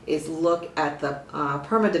that is look at the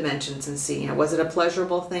PERMA dimensions and see, was it a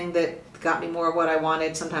pleasurable thing that got me more of what I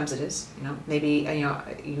wanted? Sometimes it is. Maybe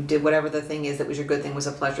you did whatever the thing is that was your good thing was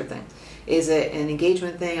a pleasure thing. Is it an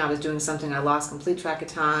engagement thing? I was doing something, I lost complete track of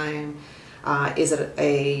time. Is it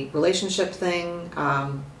a relationship thing?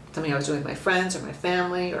 Something I was doing with my friends or my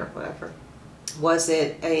family or whatever. Was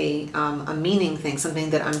it a meaning thing, something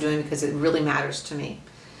that I'm doing because it really matters to me?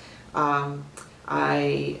 My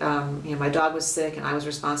dog was sick, and I was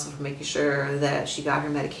responsible for making sure that she got her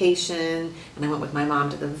medication, and I went with my mom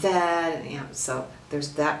to the vet, and so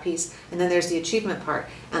there's that piece. And then there's the achievement part,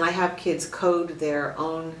 and I have kids code their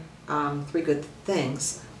own 3 Good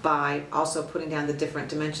Things by also putting down the different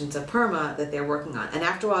dimensions of PERMA that they're working on. And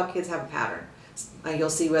after a while, kids have a pattern. You'll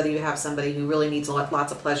see whether you have somebody who really needs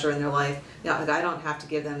lots of pleasure in their life. I don't have to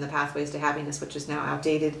give them the pathways to happiness, which is now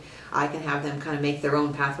outdated. I can have them kind of make their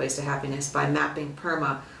own pathways to happiness by mapping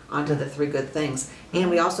PERMA onto the 3 Good Things. And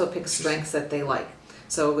we also pick strengths that they like.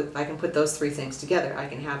 So I can put those 3 things together. I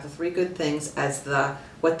can have the 3 Good Things as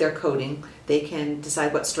what they're coding. They can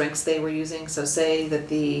decide what strengths they were using. So say that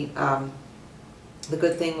the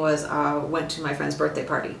good thing was went to my friend's birthday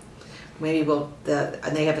party. Maybe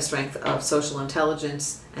and they have a strength of social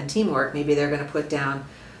intelligence and teamwork. Maybe they're going to put down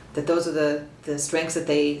that those are the strengths that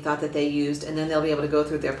they thought that they used, and then they'll be able to go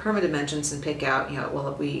through their PERMA dimensions and pick out,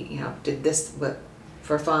 if we did this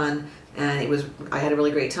for fun, and I had a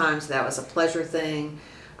really great time, so that was a pleasure thing.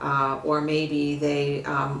 Or maybe they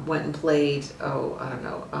went and played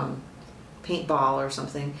paintball or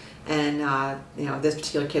something, and this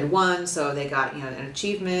particular kid won, so they got an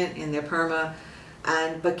achievement in their PERMA.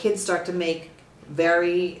 But kids start to make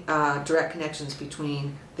very direct connections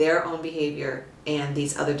between their own behavior and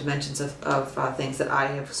these other dimensions of things that I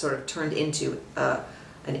have sort of turned into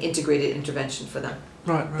an integrated intervention for them.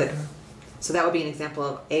 Right. So that would be an example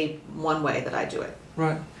of one way that I do it.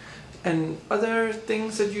 Right. And other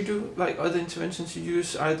things that you do, like other interventions you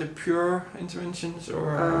use, are the pure interventions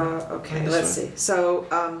or? Okay, let's see. So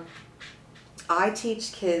I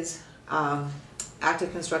teach kids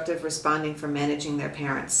active constructive responding for managing their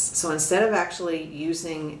parents. So instead of actually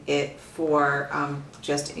using it for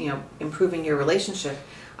just improving your relationship,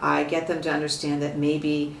 I get them to understand that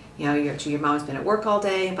maybe your mom's been at work all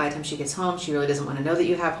day, and by the time she gets home, she really doesn't want to know that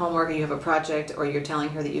you have homework or you have a project, or you're telling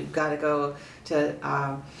her that you've got to go to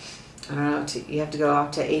you have to go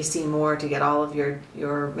off to AC Moore to get all of your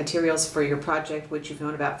materials for your project, which you've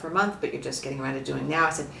known about for a month, but you're just getting around to doing now. I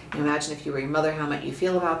said, imagine if you were your mother, how might you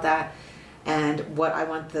feel about that? And what I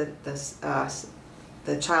want the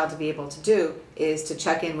child to be able to do is to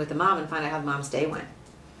check in with the mom and find out how the mom's day went.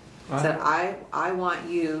 So I want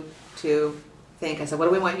you to think. I said, what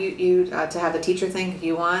do we want you to have the teacher think?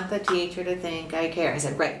 You want the teacher to think I care. I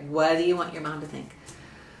said, right, what do you want your mom to think?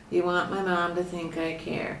 You want my mom to think I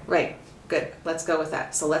care. Right, good, let's go with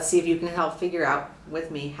that. So let's see if you can help figure out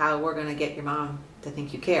with me how we're going to get your mom to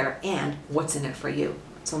think you care and what's in it for you.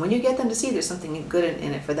 So when you get them to see there's something good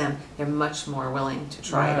in it for them, they're much more willing to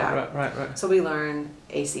try it out. Right. So we learn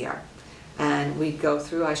ACR. And we go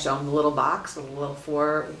through, I show them the little box with the little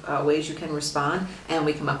 4 ways you can respond, and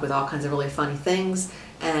we come up with all kinds of really funny things.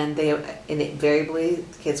 And invariably,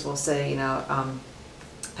 kids will say,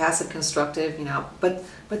 passive constructive, but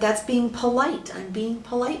that's being polite. I'm being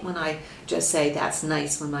polite when I just say that's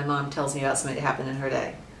nice when my mom tells me about something that happened in her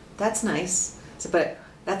day. That's nice. So, but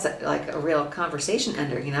that's like a real conversation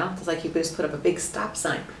ender, It's like you could just put up a big stop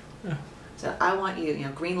sign. Yeah. So I want you,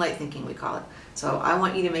 green light thinking we call it. So I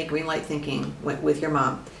want you to make green light thinking with your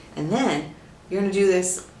mom. And then you're going to do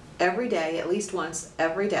this every day, at least once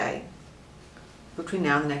every day, between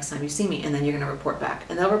now and the next time you see me. And then you're going to report back.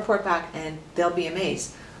 And they'll report back and they'll be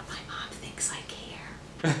amazed. My mom thinks I care.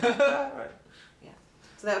 Right. Yeah.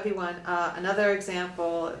 So that would be one. Another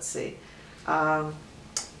example, let's see.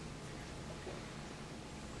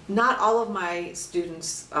 Not all of my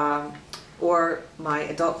students or my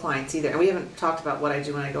adult clients either, and we haven't talked about what I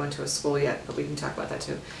do when I go into a school yet, but we can talk about that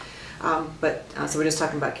too. So we're just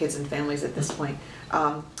talking about kids and families at this point.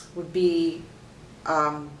 Would be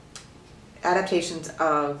adaptations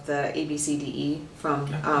of the ABCDE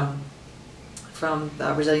from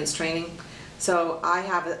resilience training. So I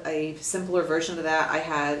have a simpler version of that. I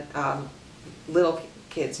had little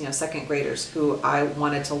kids, second graders, who I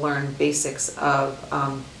wanted to learn basics of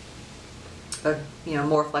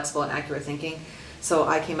more flexible and accurate thinking. So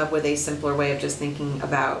I came up with a simpler way of just thinking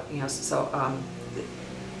about,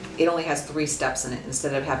 it only has 3 steps in it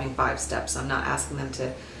instead of having 5 steps. I'm not asking them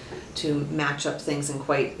to match up things in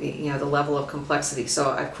quite, the level of complexity.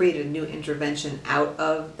 So I've created a new intervention out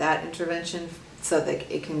of that intervention so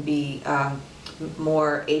that it can be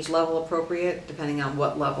more age level appropriate depending on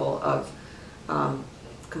what level of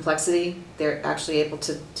complexity they're actually able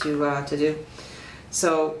to do.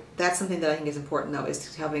 So that's something that I think is important, though,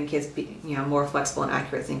 is helping kids be, more flexible and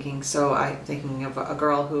accurate thinking. So I'm thinking of a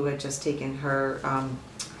girl who had just taken her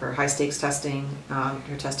high stakes testing,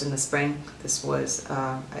 her test in the spring. This was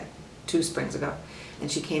 2 springs ago, and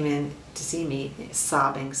she came in to see me,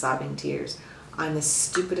 sobbing tears. I'm the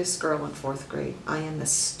stupidest girl in 4th grade. I am the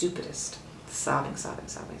stupidest. Sobbing.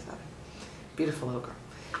 Beautiful little girl.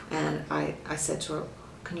 And I said to her,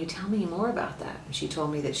 "Can you tell me more about that?" And she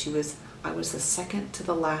told me that I was the second to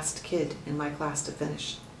the last kid in my class to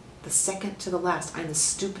finish. The second to the last. I'm the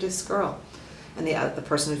stupidest girl. And the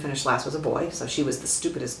person who finished last was a boy, so she was the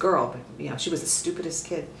stupidest girl, but she was the stupidest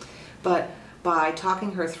kid. But by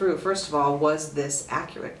talking her through, first of all, was this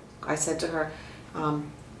accurate? I said to her,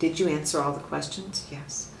 did you answer all the questions?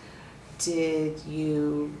 Yes. Did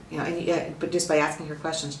you, but just by asking her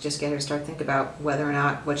questions, just get her to start thinking about whether or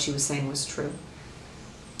not what she was saying was true.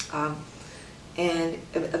 And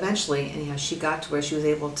eventually, she got to where she was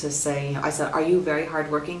able to say, I said, "Are you very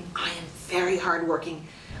hardworking?" "I am very hardworking,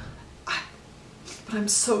 but I'm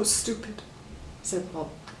so stupid." I said, "Well,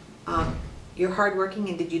 you're hardworking,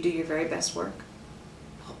 and did you do your very best work?"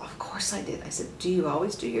 "Well, of course I did." I said, "Do you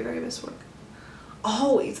always do your very best work?"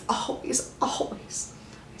 "Always. I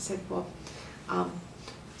said, "Well,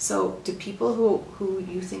 so do people who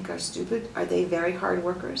you think are stupid, are they very hard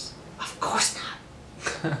workers?" "Of course not."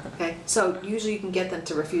 Okay, so usually you can get them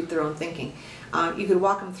to refute their own thinking. You could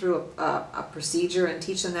walk them through a procedure and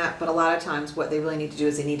teach them that, but a lot of times what they really need to do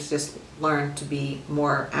is they need to just learn to be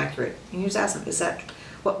more accurate. And you just ask them, is that,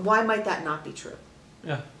 why might that not be true?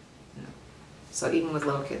 Yeah. You know, so even with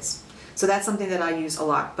little kids. So that's something that I use a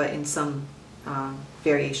lot, but in some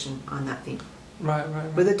variation on that theme. Right.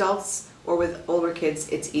 With adults or with older kids,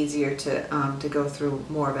 it's easier to go through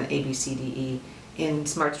more of an A, B, C, D, E. In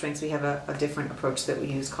Smart Strengths, we have a different approach that we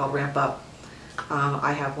use called Ramp Up.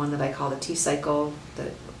 I have one that I call the T-cycle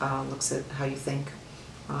that looks at how you think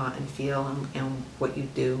and feel and what you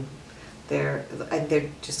do. They're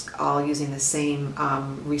just all using the same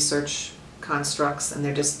research constructs, and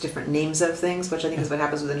they're just different names of things, which I think is what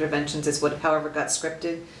happens with interventions. It's however got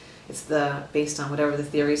scripted. It's based on whatever the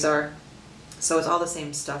theories are. So it's all the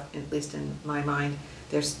same stuff, at least in my mind.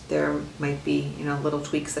 There might be little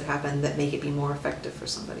tweaks that happen that make it be more effective for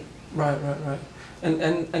somebody. Right.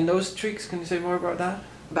 And those tweaks, can you say more about that?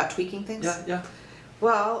 About tweaking things? Yeah.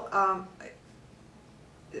 Well,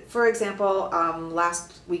 for example,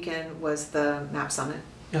 last weekend was the MAP Summit.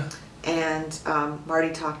 Yeah. And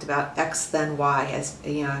Marty talked about X then Y as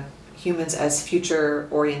humans as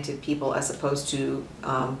future-oriented people as opposed to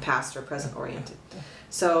past or present-oriented.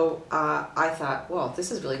 So I thought, well,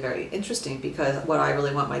 this is really very interesting, because what I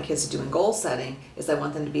really want my kids to do in goal setting is I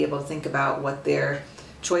want them to be able to think about what their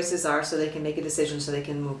choices are so they can make a decision so they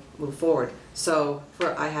can move forward. So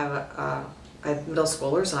I have middle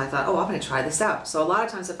schoolers, and I thought, I'm going to try this out. So a lot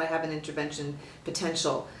of times if I have an intervention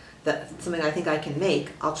potential, that's something I think I can make,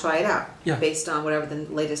 I'll try it out based on whatever the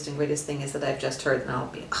latest and greatest thing is that I've just heard, and I'll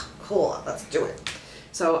be, cool, let's do it.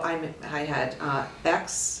 So I had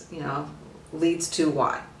X, leads to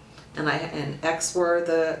Y, and X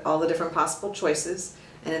were all the different possible choices,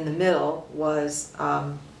 and in the middle was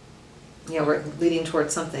we're leading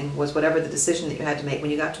towards something, was whatever the decision that you had to make.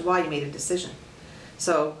 When you got to Y, you made a decision.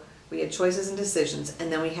 So we had choices and decisions,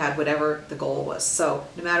 and then we had whatever the goal was. So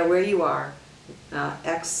no matter where you are,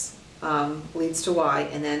 X leads to Y,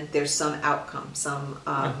 and then there's some outcome,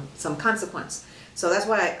 some consequence. So that's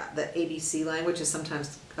why the ABC language is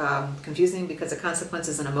sometimes confusing, because a consequence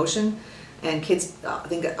is an emotion, and kids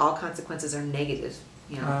think that all consequences are negative.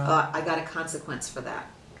 I got a consequence for that.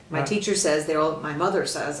 My teacher says, my mother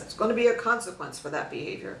says, it's going to be a consequence for that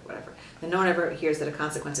behavior, whatever. And no one ever hears that a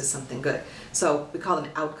consequence is something good. So we call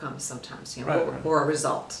them outcomes sometimes, or a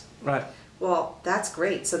result. Right. Well, that's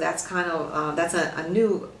great. So that's kind of that's a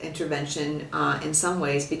new intervention in some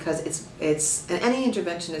ways, because and any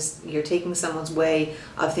intervention is you're taking someone's way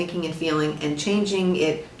of thinking and feeling and changing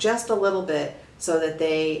it just a little bit so that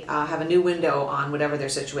they have a new window on whatever their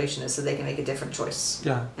situation is, so they can make a different choice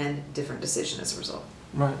and different decision as a result.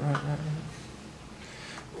 Right.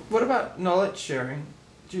 What about knowledge sharing?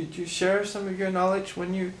 Do you share some of your knowledge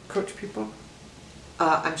when you coach people?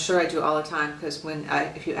 I'm sure I do all the time, because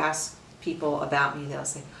if you ask people about me, they'll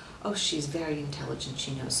say, oh, she's very intelligent,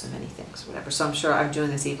 she knows so many things, whatever. So I'm sure I'm doing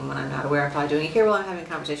this even when I'm not aware. I'm probably doing it here while I'm having a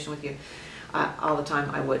conversation with you. All the time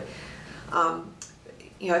I would.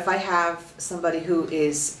 If I have somebody who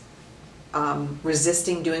is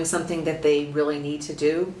resisting doing something that they really need to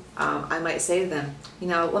do, I might say to them,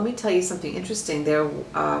 let me tell you something interesting.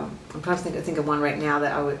 I'm trying to think of one right now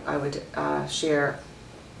that I would share.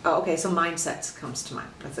 Oh, okay, so mindsets comes to mind.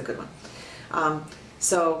 That's a good one.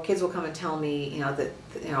 So kids will come and tell me, that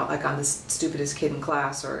like I'm the stupidest kid in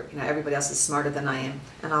class, or everybody else is smarter than I am,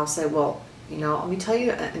 and I'll say, well, let me tell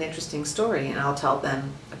you an interesting story, and I'll tell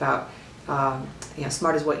them about.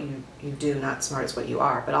 Smart is what you do, not smart is what you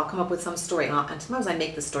are. But I'll come up with some story, and sometimes I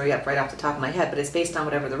make the story up right off the top of my head, but it's based on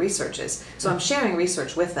whatever the research is. So I'm sharing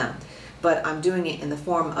research with them, but I'm doing it in the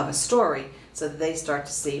form of a story so that they start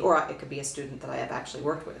to see, or it could be a student that I have actually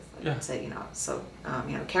worked with. I can say,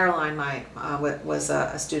 Caroline, was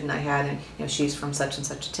a student I had, and she's from such and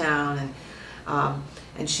such a town,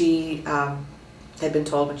 and she had been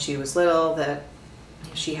told when she was little that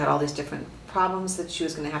she had all these different problems that she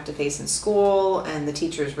was going to have to face in school, and the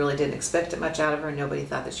teachers really didn't expect it much out of her. Nobody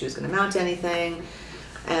thought that she was going to amount to anything,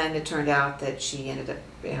 and it turned out that she ended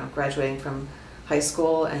up graduating from high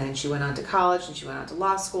school, and she went on to college, and she went on to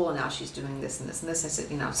law school, and now she's doing this and this and this. I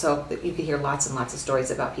said, so you could hear lots and lots of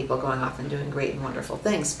stories about people going off and doing great and wonderful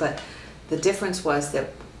things, but the difference was that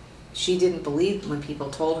she didn't believe when people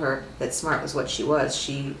told her that smart was what she was.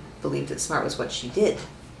 She believed that smart was what she did.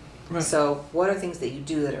 Right. So what are things that you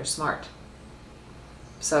do that are smart?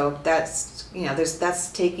 So that's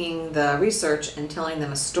that's taking the research and telling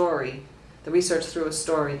them a story, the research through a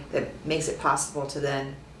story that makes it possible to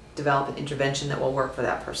then develop an intervention that will work for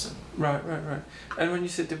that person. Right. And when you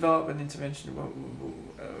say develop an intervention,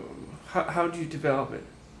 How do you develop it?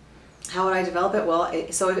 How would I develop it? Well,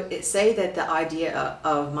 say that the idea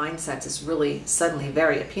of mindsets is really suddenly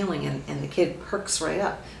very appealing and the kid perks right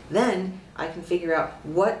up. Then I can figure out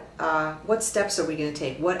what steps are we going to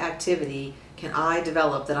take? What activity can I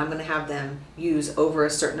develop that I'm going to have them use over a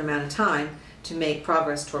certain amount of time to make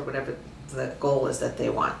progress toward whatever the goal is that they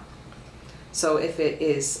want. So if it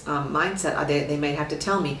is mindset, they may have to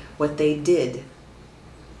tell me what they did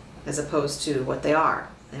as opposed to what they are.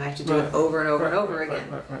 They might have to do it over and over and over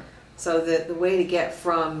again. Right. So the way to get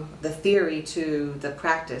from the theory to the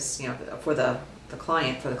practice, you know, for the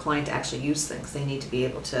client to actually use things, they need to be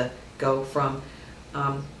able to go from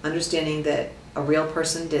understanding that a real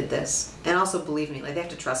person did this, and also believe me, like they have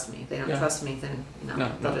to trust me. If they don't trust me, then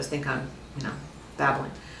they'll just think I'm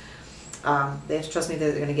babbling. They have to trust me that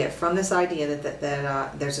they're going to get from this idea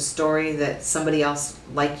that there's a story that somebody else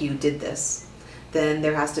like you did this. Then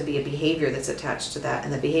there has to be a behavior that's attached to that,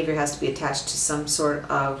 and the behavior has to be attached to some sort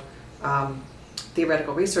of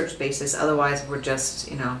theoretical research basis. Otherwise, we're just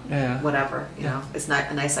whatever. You know, it's not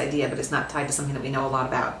a nice idea, but it's not tied to something that we know a lot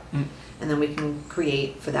about. And then we can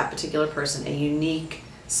create for that particular person a unique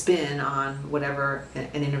spin on whatever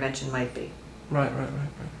an intervention might be. Right.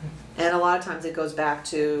 And a lot of times it goes back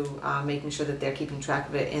to making sure that they're keeping track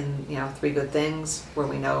of it in 3 good things, where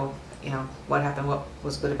we know what happened, what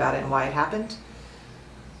was good about it, and why it happened.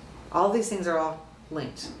 All these things are all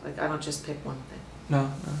linked. Like I don't just pick one thing. No.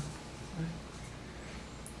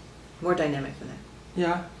 More dynamic than that.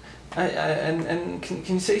 Yeah, and can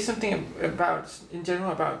you say something about in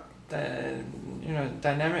general about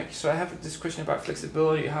dynamic? So I have this question about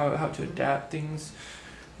flexibility, how to adapt things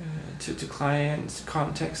to clients,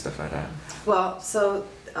 context, stuff like that. Well, so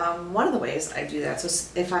one of the ways I do that,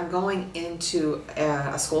 so if I'm going into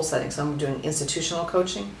a school setting, so I'm doing institutional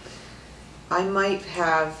coaching, I might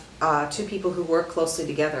have 2 people who work closely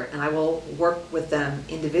together, and I will work with them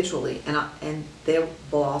individually, and they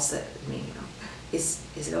will all say to me, is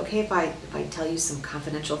it okay if I tell you some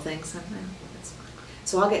confidential things? I'm like, that's fine.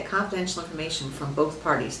 So I'll get confidential information from both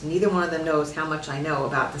parties. Neither one of them knows how much I know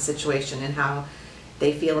about the situation and how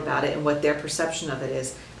they feel about it and what their perception of it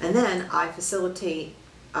is. And then I facilitate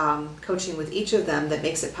coaching with each of them that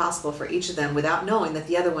makes it possible for each of them, without knowing that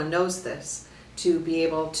the other one knows this, to be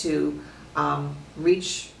able to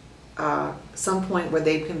reach some point where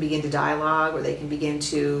they can begin to dialogue, or they can begin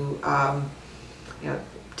to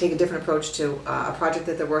take a different approach to a project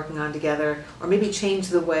that they're working on together, or maybe change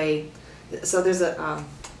the way. So there's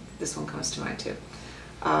this one comes to mind too.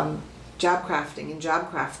 Job crafting. In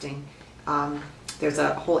job crafting, there's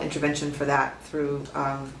a whole intervention for that through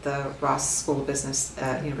the Ross School of Business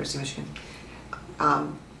at University of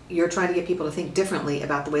Michigan. You're trying to get people to think differently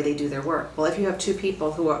about the way they do their work. Well, if you have 2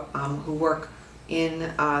 people who work in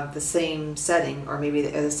the same setting, or maybe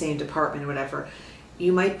the same department or whatever,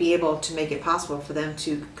 you might be able to make it possible for them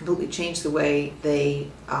to completely change the way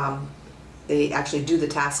they actually do the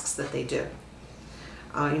tasks that they do.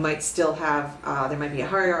 You might still have, there might be a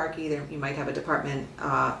hierarchy, you might have a department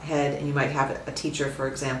head, and you might have a teacher, for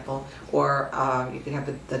example, or you could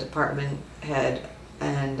have the department head,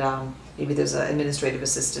 and maybe there's an administrative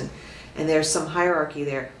assistant, and there's some hierarchy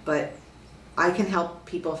there, but I can help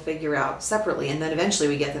people figure out separately, and then eventually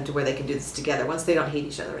we get them to where they can do this together once they don't hate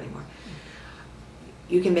each other anymore.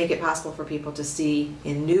 You can make it possible for people to see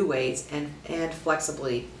in new ways and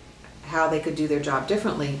flexibly how they could do their job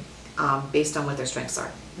differently based on what their strengths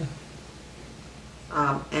are.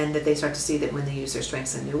 And that they start to see that when they use their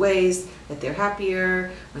strengths in new ways, that they're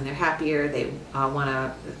happier. When they're happier, they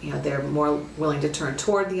they're more willing to turn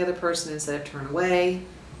toward the other person instead of turn away.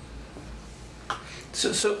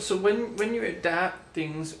 So when you adapt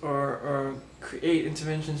things or create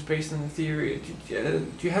interventions based on the theory, do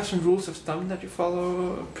you have some rules of thumb that you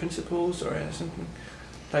follow, principles or something?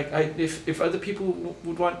 Like if other people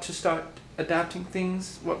would want to start adapting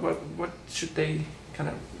things, what should they kind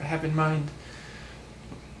of have in mind?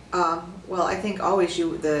 Well, I think always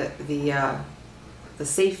the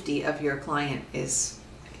safety of your client is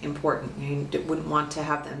important. You wouldn't want to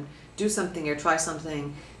have them do something or try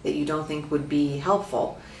something that you don't think would be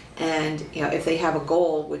helpful. And if they have a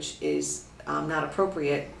goal which is not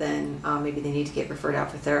appropriate, then maybe they need to get referred out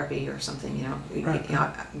for therapy or something.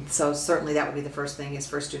 Right. So certainly that would be the first thing: is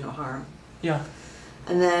first do no harm. Yeah.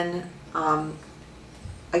 And then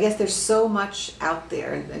I guess there's so much out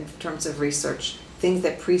there in terms of research, things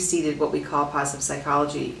that preceded what we call positive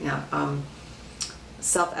psychology.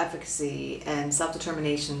 Self-efficacy and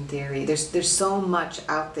self-determination theory. There's so much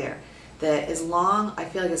out there that I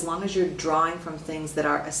feel like as long as you're drawing from things that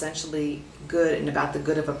are essentially good and about the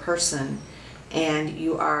good of a person, and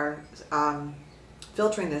you are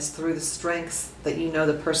filtering this through the strengths that you know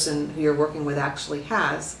the person who you're working with actually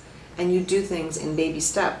has, and you do things in baby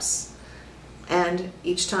steps. And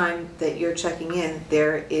each time that you're checking in,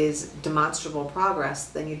 there is demonstrable progress,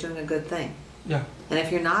 then you're doing a good thing. Yeah. And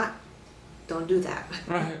if you're not, don't do that.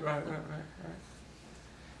 Right.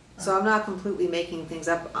 So I'm not completely making things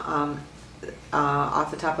up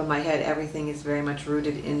off the top of my head. Everything is very much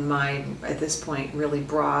rooted in my, at this point, really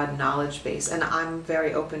broad knowledge base. And I'm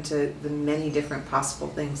very open to the many different possible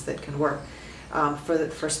things that can work.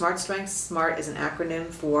 For SMART strengths, SMART is an acronym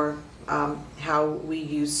for how we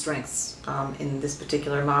use strengths in this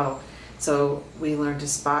particular model. So we learn to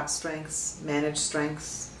spot strengths, manage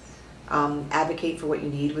strengths, advocate for what you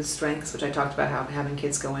need with strengths, which I talked about, how having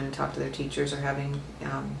kids go in and talk to their teachers, or having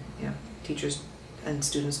teachers and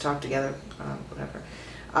students talk together, whatever.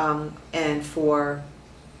 And for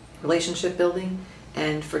relationship building,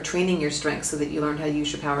 and for training your strengths so that you learn how to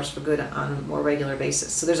use your powers for good on a more regular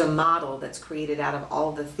basis. So there's a model that's created out of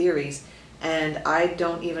all the theories, and I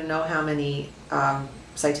don't even know how many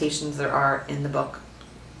citations there are in the book.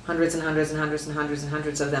 Hundreds and hundreds and hundreds and hundreds and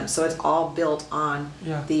hundreds of them. So it's all built on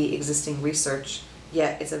the existing research,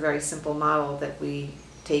 yet it's a very simple model that we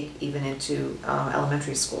take even into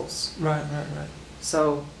elementary schools. Right.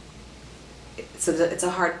 So it's a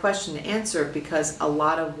hard question to answer, because a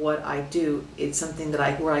lot of what I do is something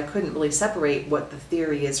that where I couldn't really separate what the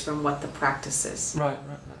theory is from what the practice is. Right.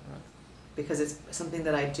 Because it's something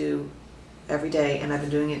that I do every day, and I've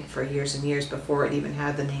been doing it for years and years before it even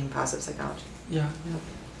had the name Positiv Psychology. Yeah.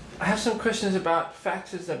 I have some questions about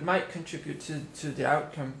factors that might contribute to the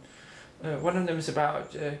outcome. One of them is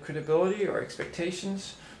about credibility or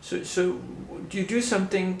expectations. So do you do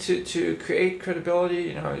something to create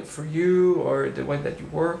credibility, for you or the way that you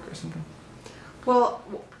work or something? Well,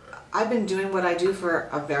 I've been doing what I do for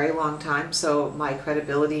a very long time, so my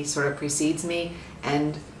credibility sort of precedes me,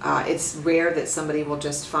 and it's rare that somebody will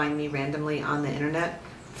just find me randomly on the internet.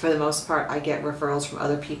 For the most part, I get referrals from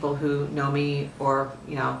other people who know me, or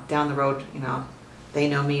down the road, they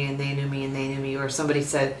know me and they knew me and they knew me, or somebody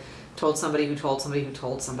told somebody who told somebody who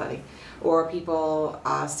told somebody, or people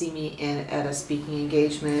see me at a speaking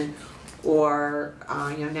engagement, or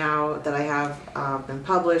now that I have been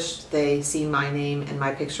published, they see my name and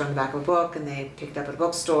my picture on the back of a book, and they picked up at a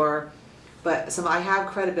bookstore. But I have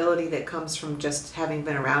credibility that comes from just having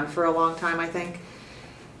been around for a long time, I think.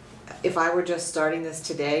 If I were just starting this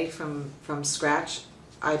today from scratch,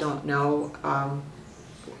 I don't know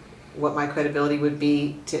what my credibility would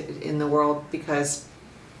be in the world, because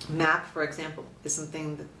MAP, for example, is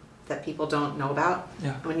something that people don't know about.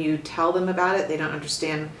 Yeah. When you tell them about it, they don't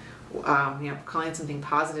understand. Calling something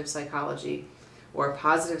positive psychology or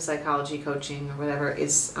positive psychology coaching or whatever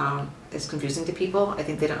is confusing to people. I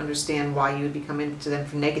think they don't understand why you would be coming to them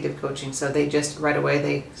for negative coaching, so they just right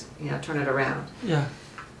away turn it around. Yeah.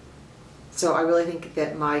 So I really think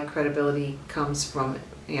that my credibility comes from,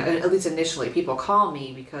 at least initially, people call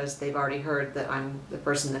me because they've already heard that I'm the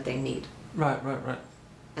person that they need. Right.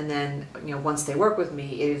 And then, once they work with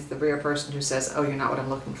me, it is the rare person who says, "Oh, you're not what I'm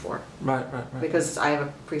looking for." Right. Because I have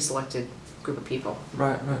a pre-selected group of people.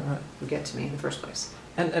 Right. Who get to me in the first place.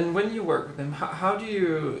 And when you work with them, how do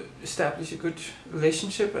you establish a good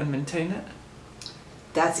relationship and maintain it?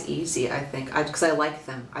 That's easy, I think, because I like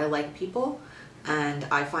them. I like people, and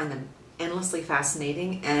I find them endlessly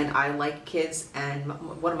fascinating, and I like kids, and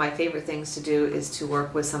one of my favorite things to do is to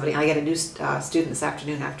work with somebody. I get a new student this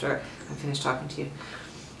afternoon after I finish talking to you.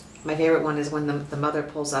 My favorite one is when the mother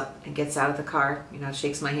pulls up and gets out of the car,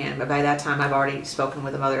 shakes my hand, but by that time I've already spoken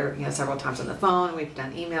with the mother, several times on the phone. We've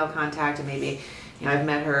done email contact, and maybe, I've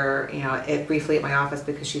met her, briefly at my office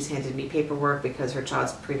because she's handed me paperwork because her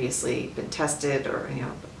child's previously been tested, or,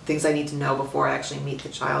 things I need to know before I actually meet the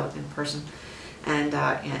child in person. And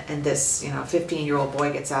this 15-year-old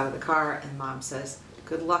boy gets out of the car, and mom says,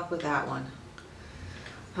 "Good luck with that one."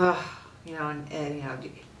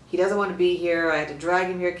 He doesn't want to be here. I had to drag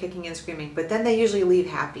him here kicking and screaming. But then they usually leave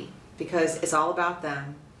happy, because it's all about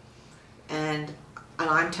them, and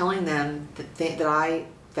I'm telling them that I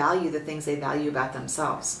value the things they value about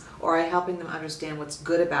themselves, or I'm helping them understand what's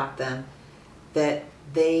good about them that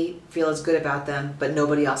they feel is good about them, but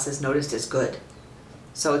nobody else has noticed is good.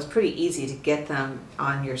 So it's pretty easy to get them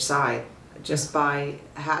on your side just by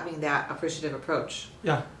having that appreciative approach.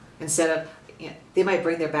 Yeah. Instead of, they might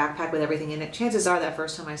bring their backpack with everything in it. Chances are that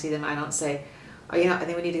first time I see them, I don't say, "Oh, I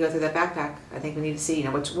think we need to go through that backpack. I think we need to see,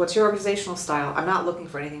 what's your organizational style?" I'm not looking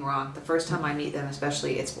for anything wrong. The first time I meet them,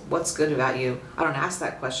 especially, it's what's good about you. I don't ask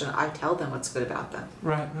that question. I tell them what's good about them.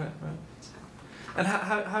 Right. So. And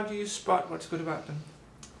how do you spot what's good about them?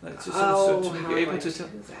 Like, so you're able to tell?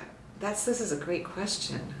 This is a great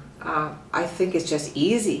question. I think it's just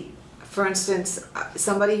easy. For instance,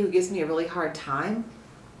 somebody who gives me a really hard time,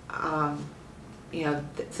 you know,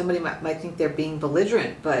 somebody might think they're being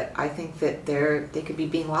belligerent, but I think that they could be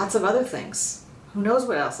being lots of other things. Who knows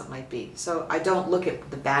what else it might be? So I don't look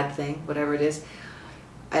at the bad thing, whatever it is,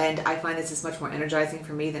 and I find this is much more energizing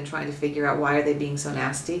for me than trying to figure out why are they being so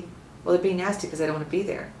nasty. Well, they're being nasty because they don't want to be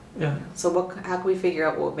there. Yeah. So how can we figure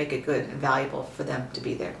out what would make it good and valuable for them to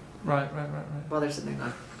be there? Right. Well, there's something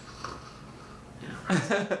on.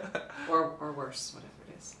 Yeah. or worse, whatever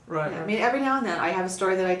it is. Right, Yeah, right. I mean, every now and then I have a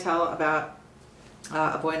story that I tell about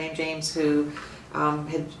a boy named James who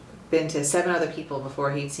had been to 7 other people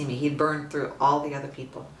before he'd seen me. He'd burned through all the other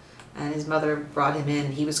people. And his mother brought him in,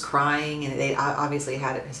 and he was crying, and they obviously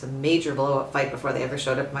had a major blow-up fight before they ever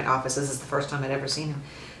showed up at my office. This is the first time I'd ever seen him.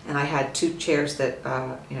 And I had 2 chairs that,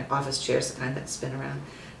 you know, office chairs, the kind that spin around.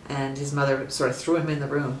 And his mother sort of threw him in the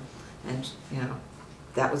room, and, you know,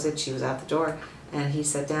 that was it. She was out the door. And he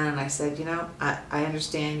sat down, and I said, you know, I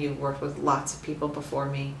understand you've worked with lots of people before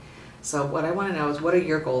me. So what I want to know is, what are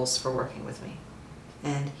your goals for working with me?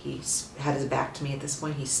 And he had his back to me at this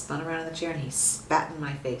point. He spun around in the chair and he spat in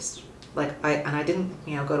my face. I didn't,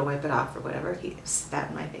 you know, go to wipe it off or whatever. He spat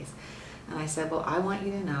in my face. And I said, well, I want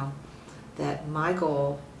you to know that my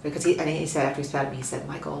goal, because he said after he spat at me, he said,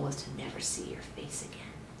 my goal was to never see your face again.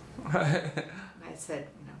 And I said,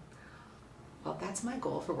 you know, well, that's my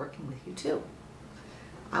goal for working with you too.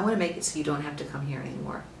 I want to make it so you don't have to come here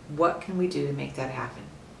anymore. What can we do to make that happen?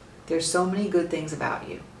 There's so many good things about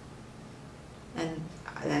you. And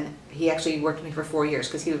then he actually worked with me for 4 years,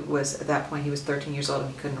 because he was, at that point, he was 13 years old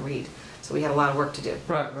and he couldn't read. So we had a lot of work to do.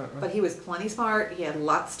 Right. But he was plenty smart. He had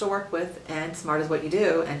lots to work with, and smart is what you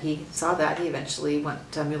do. And he saw that. He eventually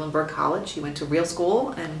went to Muhlenberg College. He went to real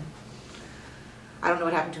school, and I don't know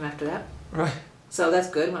what happened to him after that. Right. So that's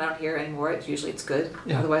good. When I don't hear anymore, it's good.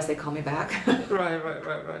 Yeah. Otherwise, they call me back.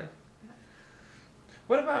 Right.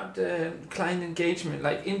 What about client engagement?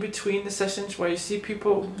 Like in between the sessions where you see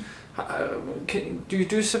people, do you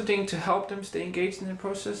do something to help them stay engaged in the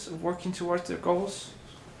process of working towards their goals?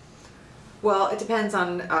 Well, it depends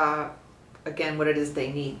on, again, what it is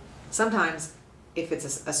they need. Sometimes, if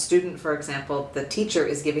it's a student, for example, the teacher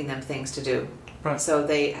is giving them things to do. Right. So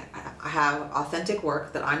they have authentic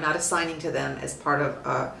work that I'm not assigning to them as part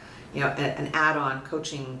of you know, an add-on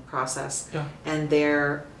coaching process. Yeah. And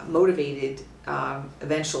they're motivated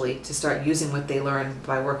eventually to start using what they learn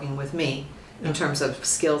by working with me in terms of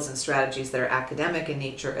skills and strategies that are academic in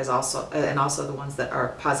nature, and also the ones that are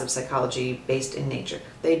positive psychology based in nature.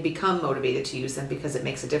 They become motivated to use them because it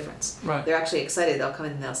makes a difference. Right. They're actually excited. They'll come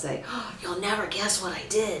in and they'll say, oh, you'll never guess what I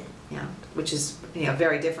did. You know, which is, you know,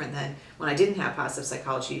 very different than when I didn't have positive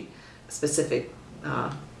psychology specific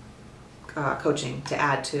coaching to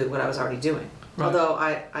add to what I was already doing. Right. Although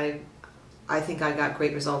I think I got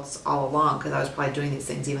great results all along, because I was probably doing these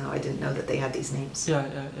things even though I didn't know that they had these names. Yeah.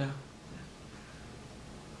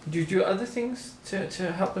 Do you do other things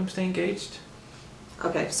to help them stay engaged?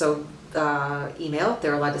 Okay, so email.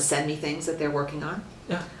 They're allowed to send me things that they're working on.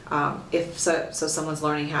 Yeah. If someone's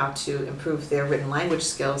learning how to improve their written language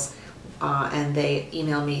skills, and they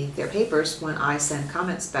email me their papers, when I send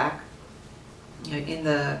comments back, you know, in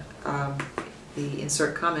the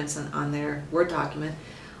insert comments on their Word document,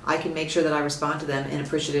 I can make sure that I respond to them in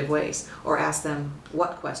appreciative ways, or ask them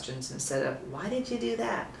what questions instead of why did you do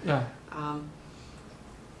that? Yeah.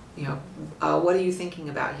 You know, what are you thinking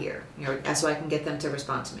about here? You know, so I can get them to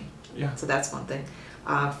respond to me. Yeah. So that's one thing.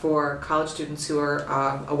 For college students who are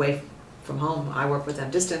away from home, I work with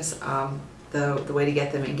them distance. The way to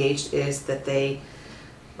get them engaged is that they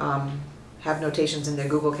have notations in their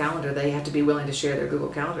Google Calendar. They have to be willing to share their Google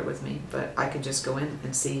Calendar with me, but I can just go in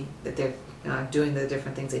and see that they're doing the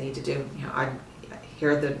different things they need to do. You know,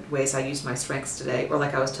 here are the ways I use my strengths today, or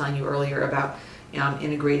like I was telling you earlier about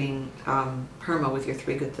integrating PERMA with your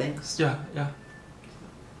 3 good things. Yeah.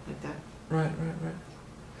 Like that. Right.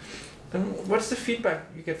 And what's the feedback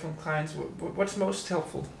you get from clients? What's most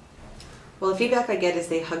helpful? Well, the feedback I get is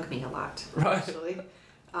they hug me a lot. Right. Actually,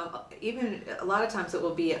 even a lot of times it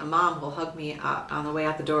will be a mom will hug me on the way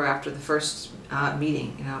out the door after the first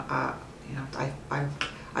meeting.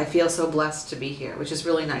 I feel so blessed to be here, which is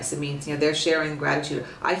really nice. It means, you know, they're sharing gratitude.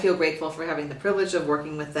 I feel grateful for having the privilege of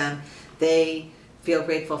working with them. They feel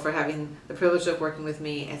grateful for having the privilege of working with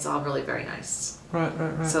me. It's all really very nice. Right.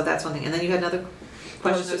 So that's one thing. And then you had another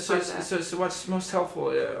question. So what's most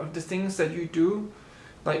helpful? The things that you do,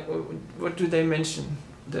 like what do they mention?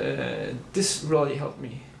 This really helped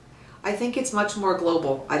me. I think it's much more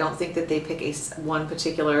global. I don't think that they pick one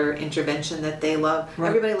particular intervention that they love. Right.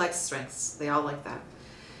 Everybody likes strengths. They all like that.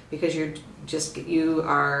 because you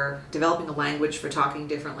are developing a language for talking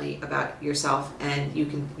differently about yourself, and you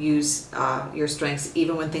can use your strengths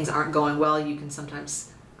even when things aren't going well. You can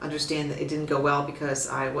sometimes understand that it didn't go well because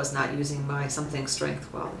I was not using my something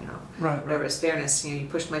strength well, you know. Right. Whatever is fairness, you know, you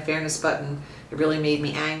pushed my fairness button, it really made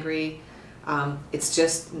me angry. It's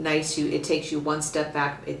just nice, it takes you one step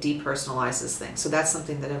back, it depersonalizes things. So that's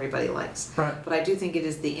something that everybody likes. Right. But I do think it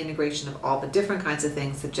is the integration of all the different kinds of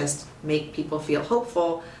things that just make people feel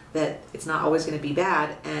hopeful that it's not always going to be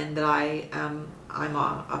bad, and that I'm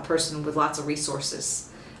a person with lots of resources.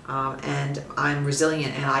 And I'm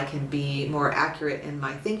resilient, and I can be more accurate in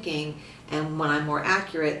my thinking, and when I'm more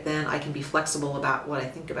accurate, then I can be flexible about what I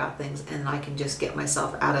think about things, and I can just get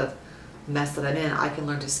myself out of the mess that I'm in. I can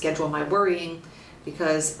learn to schedule my worrying,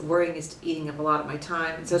 because worrying is eating up a lot of my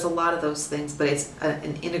time. So there's a lot of those things, but it's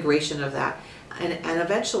an integration of that. And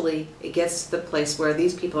eventually it gets to the place where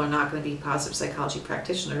these people are not going to be positive psychology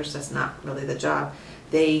practitioners. That's not really the job.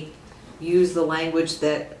 They use the language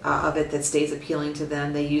of it that stays appealing to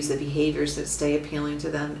them. They use the behaviors that stay appealing to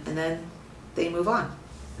them, and then they move on.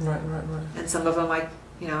 Right. And some of them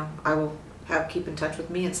I will keep in touch with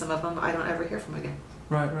me, and some of them I don't ever hear from again.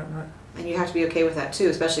 Right. And you have to be okay with that too,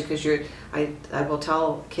 especially because I will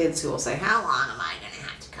tell kids who will say, "How long am I going to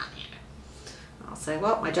have to come here?" I'll say,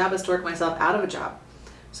 "Well, my job is to work myself out of a job,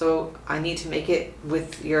 so I need to make it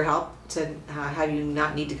with your help to have you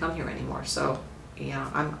not need to come here anymore." So, you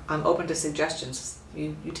know, I'm open to suggestions.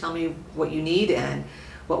 You tell me what you need and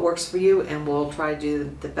what works for you, and we'll try to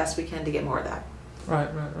do the best we can to get more of that. Right.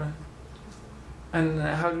 And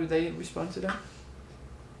how do they respond to that?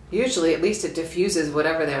 Usually, at least it diffuses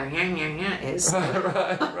whatever their is.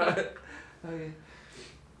 Right. Okay.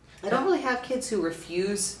 I don't really have kids who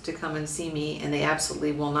refuse to come and see me, and they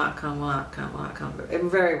absolutely will not come.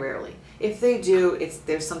 Very rarely. If they do,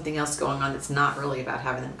 there's something else going on that's not really about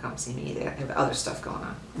having them come see me. They have other stuff going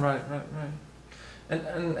on. Right.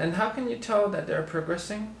 And how can you tell that they're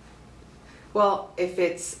progressing? Well, if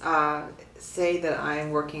it's say that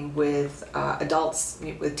I'm working with adults,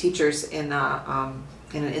 with teachers in an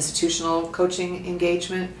institutional coaching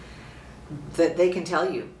engagement, that they can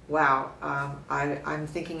tell you, wow, I'm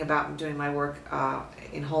thinking about doing my work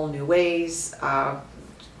in whole new ways.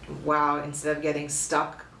 Wow, instead of getting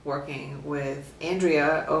stuck working with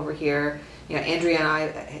Andrea over here, you know, Andrea and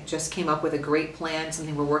I just came up with a great plan,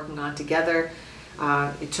 something we're working on together.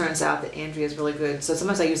 It turns out that Andrea is really good. So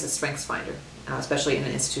sometimes I use the Strengths Finder, especially in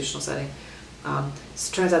an institutional setting. So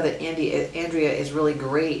it turns out that Andrea is really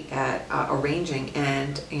great at arranging,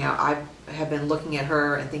 and you know, I have been looking at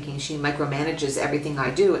her and thinking she micromanages everything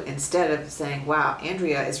I do, instead of saying, wow,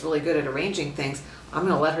 Andrea is really good at arranging things, I'm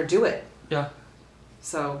going to let her do it. Yeah.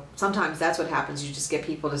 So sometimes that's what happens. You just get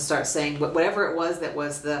people to start saying whatever it was that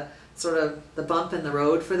was the sort of the bump in the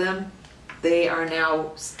road for them, they are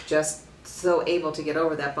now just so able to get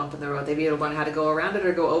over that bump in the road. They be able to learn how to go around it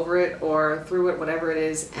or go over it or through it, whatever it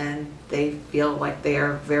is, and they feel like they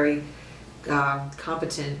are very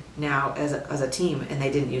competent now as a team, and they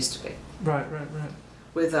didn't used to be. Right.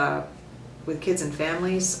 With kids and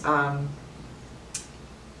families,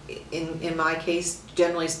 in my case,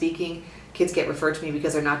 generally speaking, kids get referred to me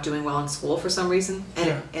because they're not doing well in school for some reason,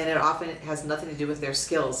 and it often has nothing to do with their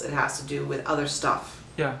skills. It has to do with other stuff.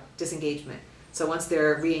 Yeah. Disengagement. So once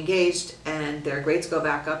they're re-engaged and their grades go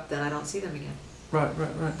back up, then I don't see them again. Right.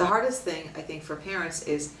 The hardest thing, I think, for parents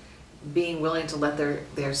is being willing to let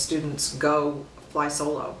their students go fly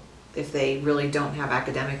solo if they really don't have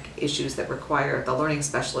academic issues that require the learning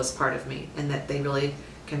specialist part of me, and that they really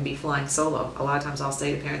can be flying solo. A lot of times I'll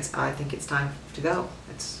say to parents, I think it's time to go.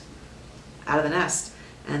 It's out of the nest.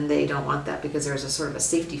 And they don't want that because there's a sort of a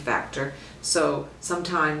safety factor. So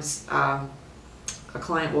sometimes a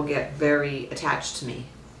client will get very attached to me,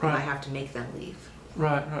 and I have to make them leave.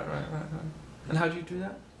 Right. And how do you do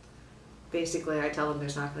that? Basically, I tell them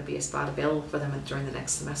there's not going to be a spot available for them during the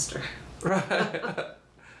next semester. Right.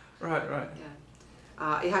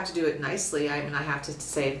 Yeah. You have to do it nicely. I mean, I have to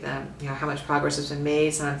say to them, you know, how much progress has been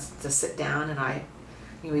made. Sometimes to sit down and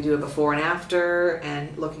we do a before and after,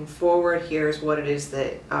 and looking forward, here's what it is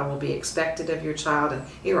that will be expected of your child, and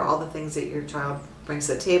here are all the things that your child brings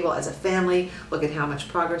to the table as a family. Look at how much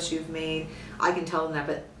progress you've made. I can tell them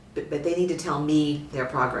that, but they need to tell me their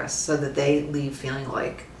progress so that they leave feeling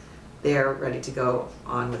like they're ready to go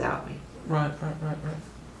on without me. Right.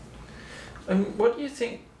 And what do you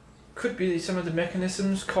think could be some of the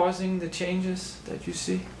mechanisms causing the changes that you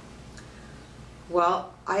see?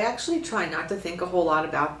 Well, I actually try not to think a whole lot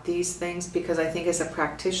about these things, because I think as a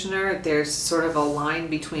practitioner there's sort of a line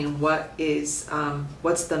between what's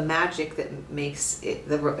the magic that makes it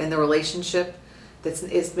in the relationship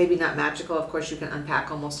it's maybe not magical. Of course, you can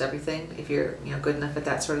unpack almost everything if you're good enough at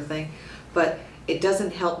that sort of thing, but it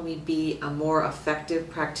doesn't help me be a more effective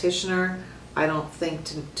practitioner, I don't think,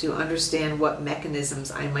 to understand what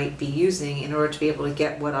mechanisms I might be using in order to be able to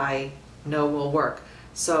get what I know will work.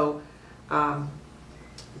 So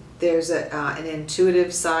there's an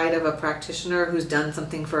intuitive side of a practitioner who's done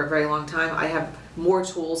something for a very long time. I have more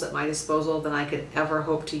tools at my disposal than I could ever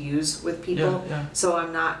hope to use with people. Yeah. So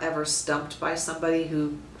I'm not ever stumped by somebody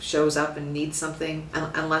who shows up and needs something,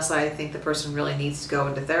 unless I think the person really needs to go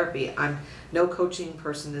into therapy. No coaching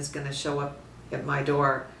person is going to show up at my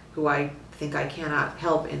door who I think I cannot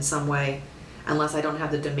help in some way, unless I don't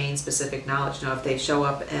have the domain-specific knowledge. If they show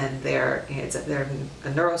up and they're a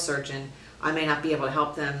neurosurgeon, I may not be able to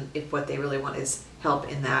help them if what they really want is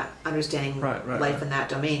help in that understanding life in that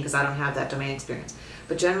domain, because I don't have that domain experience.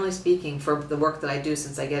 But generally speaking, for the work that I do,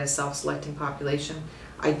 since I get a self-selecting population,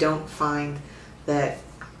 I don't find that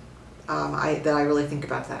I really think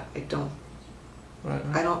about that. I don't.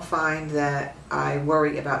 I don't find that I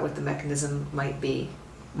worry about what the mechanism might be.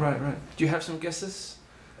 Right. Do you have some guesses?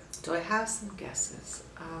 Do I have some guesses?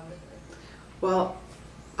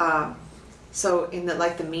 So in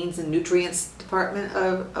the means and nutrients department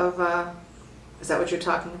of is that what you're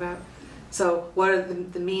talking about? So what are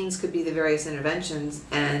the means could be the various interventions,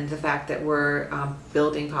 and the fact that we're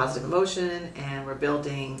building positive emotion, and we're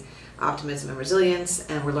building optimism and resilience,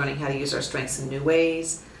 and we're learning how to use our strengths in new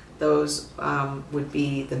ways. Those would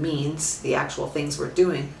be the means, the actual things we're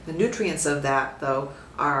doing. The nutrients of that, though,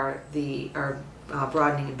 are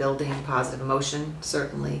broadening and building positive emotion,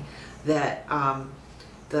 certainly. That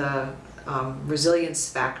the resilience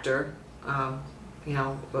factor,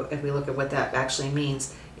 if we look at what that actually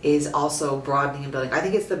means, is also broadening and building. I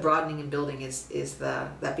think it's the broadening and building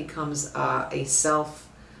that becomes a self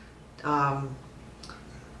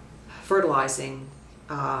fertilizing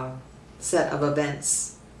set of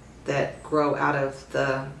events that grow out of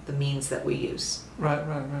the means that we use. Right.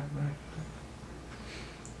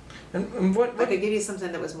 And what I could give you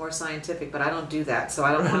something that was more scientific, but I don't do that, so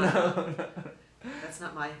I don't want to. That's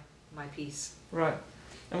not my piece. Right.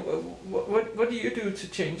 And what do you do to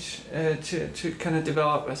change, to kind of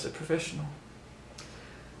develop as a professional?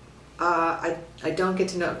 I don't get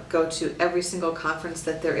to go to every single conference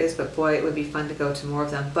that there is, but boy, it would be fun to go to more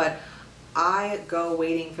of them. But I go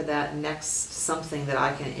waiting for that next something that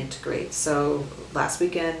I can integrate. So last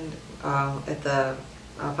weekend at the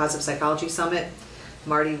Positiv Psychology Summit,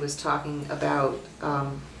 Marty was talking about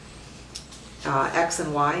X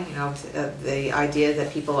and Y, the idea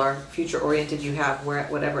that people are future oriented. You have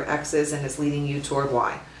whatever X is, and it's leading you toward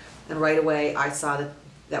Y. And right away I saw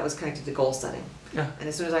that was connected to goal setting. Yeah. And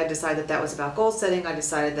as soon as I decided that was about goal setting, I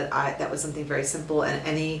decided that was something very simple, and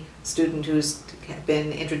any student who's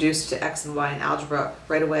been introduced to X and Y in algebra,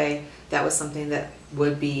 right away, that was something that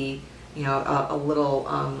would be a little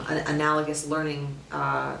an analogous learning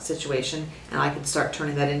situation, and I could start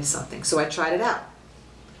turning that into something. So I tried it out.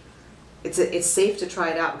 It's safe to try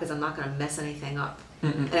it out because I'm not going to mess anything up.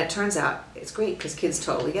 And it turns out it's great because kids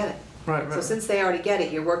totally get it. Right. So since they already get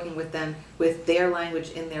it, you're working with them with their language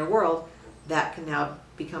in their world. That can now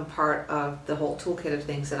become part of the whole toolkit of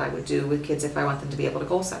things that I would do with kids if I want them to be able to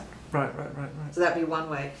goal set. Right. So that'd be one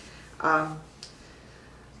way. I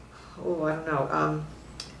don't know.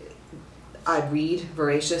 I read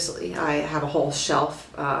voraciously. I have a whole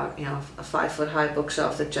shelf, a 5-foot-high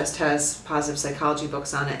bookshelf that just has positive psychology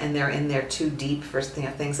books on it, and they're in there too deep for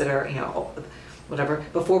things that are, whatever.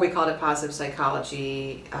 Before we called it positive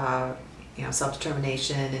psychology,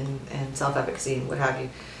 self-determination and self-efficacy and what have you.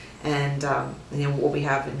 And what we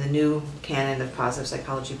have in the new canon of positive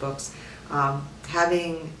psychology books,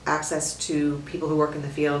 having access to people who work in the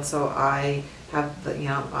field. So I have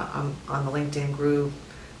I'm on the LinkedIn group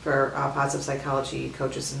for positive psychology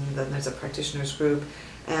coaches, and then there's a practitioners group,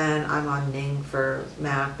 and I'm on Ning for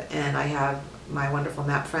MAP, and I have my wonderful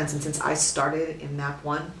MAP friends. And since I started in MAP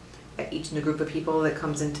 1, each new group of people that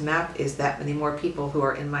comes into MAP is that many more people who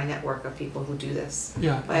are in my network of people who do this.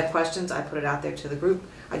 Yeah. If I have questions, I put it out there to the group.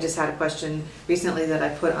 I just had a question recently that I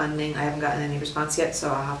put on Ning. I haven't gotten any response yet, so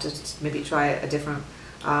I'll have to maybe try a different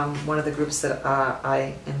one of the groups that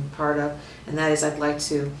I am part of, and that is I'd like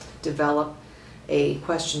to develop a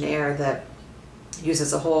questionnaire that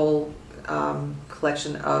uses a whole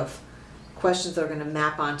collection of questions that are going to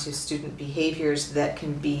map onto student behaviors that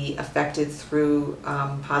can be affected through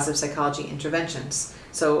positive psychology interventions.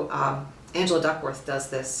 So Angela Duckworth does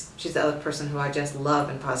this. She's the other person who I just love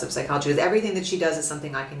in positive psychology, because everything that she does is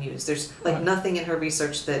something I can use. There's like nothing in her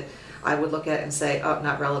research that I would look at and say, oh,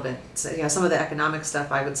 not relevant. So, you know, some of the economic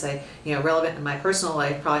stuff I would say, you know, relevant in my personal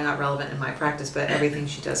life, probably not relevant in my practice, but everything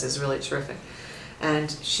she does is really terrific. And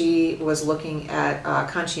she was looking at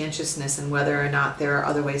conscientiousness and whether or not there are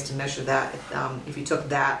other ways to measure that. If you took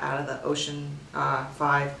that out of the Ocean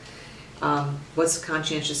 5, what's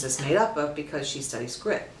conscientiousness made up of, because she studies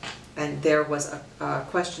grit. And there was a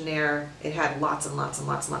questionnaire. It had lots and lots and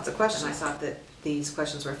lots and lots of questions. I thought that these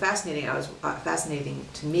questions were fascinating. I was fascinating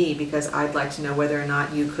to me, because I'd like to know whether or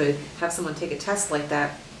not you could have someone take a test like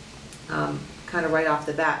that, kind of right off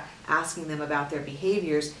the bat, asking them about their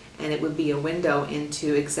behaviors, and it would be a window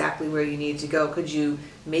into exactly where you need to go. Could you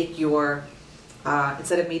make your,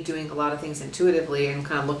 instead of me doing a lot of things intuitively and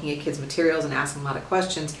kind of looking at kids' materials and asking a lot of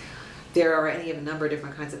questions, there are any of a number of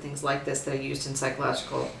different kinds of things like this that are used in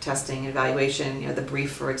psychological testing and evaluation. You know, the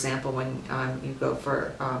brief, for example, when you go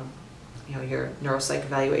for you know, your neuropsych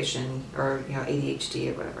evaluation, or you know,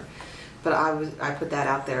 ADHD or whatever. But I put that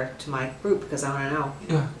out there to my group because I want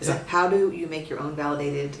to know, how do you make your own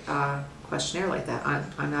validated questionnaire like that?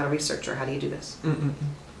 I'm not a researcher. How do you do this?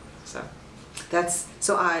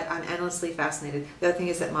 So I'm endlessly fascinated. The other thing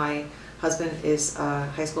is that my husband is a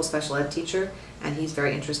high school special ed teacher, and he's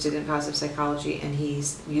very interested in positive psychology, and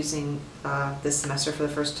he's using this semester for the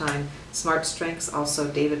first time SMART strengths, also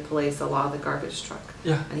David Pillai's The Law of the Garbage Truck.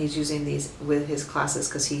 Yeah. And he's using these with his classes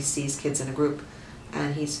because he sees kids in a group,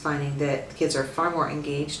 and he's finding that kids are far more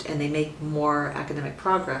engaged and they make more academic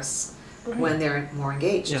progress when they're more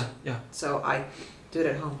engaged. So I do it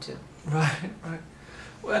at home too. Right.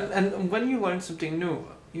 Well, and when you learn something new,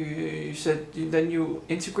 you said then you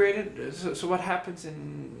integrate it. So what happens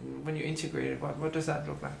when you integrate it? What does that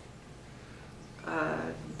look like?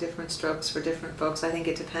 Different strokes for different folks. I think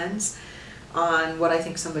it depends on what I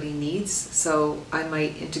think somebody needs. So I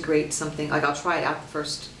might integrate something, like I'll try it out the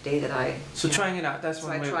first day that I... So trying it out, that's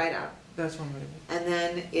one way. So I try it out. That's one way. And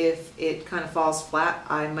then if it kind of falls flat,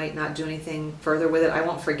 I might not do anything further with it. I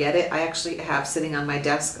won't forget it. I actually have sitting on my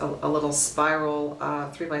desk a little spiral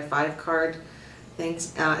 3x5 card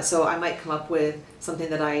things. So I might come up with something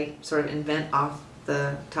that I sort of invent off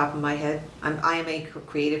the top of my head. I am a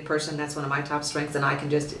creative person. That's one of my top strengths, and I can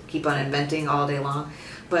just keep on inventing all day long.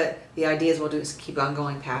 But the ideas we'll do is keep on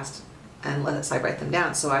going past and let us, I write them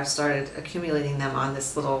down. So I've started accumulating them on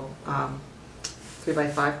this little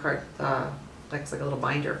 3x5 card, like it's like a little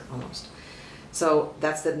binder almost. So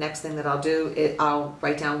that's the next thing that I'll do. I'll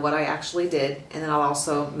write down what I actually did, and then I'll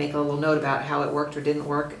also make a little note about how it worked or didn't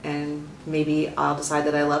work, and maybe I'll decide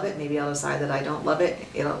that I love it, maybe I'll decide that I don't love it.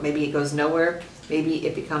 Maybe it goes nowhere, maybe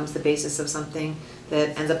it becomes the basis of something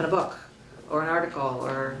that ends up in a book or an article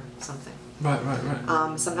or something.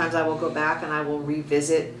 Right. Sometimes I will go back and I will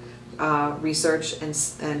revisit research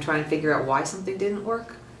and try and figure out why something didn't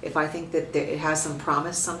work. If I think that it has some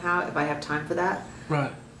promise somehow, if I have time for that.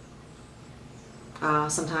 Right.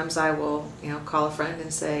 Sometimes I will, call a friend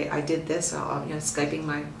and say, I did this. I'll, Skyping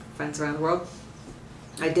my friends around the world.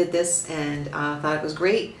 I did this and thought it was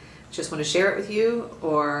great. Just want to share it with you.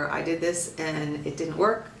 Or I did this and it didn't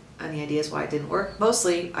work. Any ideas why it didn't work?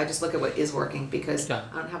 Mostly, I just look at what is working because I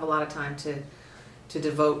don't have a lot of time to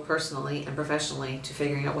devote personally and professionally to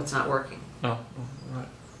figuring out what's not working. No, right.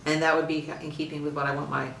 And that would be in keeping with what I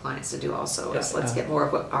want my clients to do also, is let's get more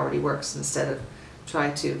of what already works instead of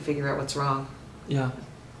try to figure out what's wrong. Yeah.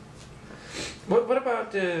 What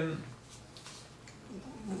about,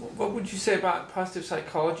 what would you say about positive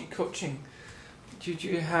psychology coaching? Do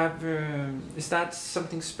you have, is that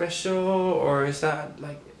something special, or is that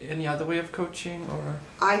like any other way of coaching, or?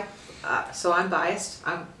 So I'm biased.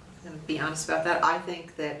 I'm going to be honest about that. I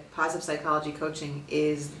think that positive psychology coaching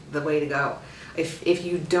is the way to go. If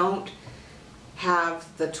you don't have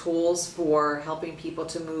the tools for helping people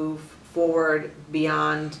to move forward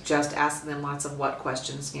beyond just asking them lots of what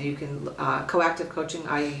questions, you can coactive coaching.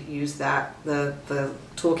 I use that. The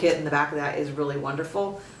toolkit in the back of that is really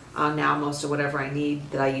wonderful. Now most of whatever I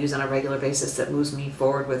need that I use on a regular basis that moves me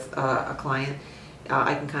forward with a client,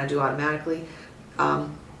 I can kind of do automatically.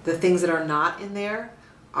 The things that are not in there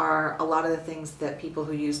are a lot of the things that people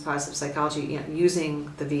who use positive psychology,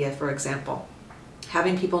 using the VIA for example,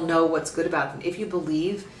 having people know what's good about them. If you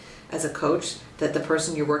believe as a coach that the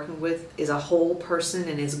person you're working with is a whole person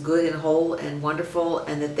and is good and whole and wonderful,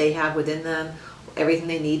 and that they have within them everything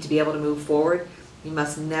they need to be able to move forward, you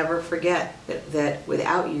must never forget that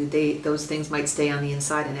without you, those things might stay on the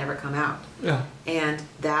inside and never come out. Yeah. And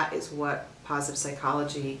that is what positive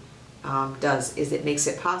psychology does is it makes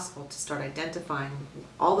it possible to start identifying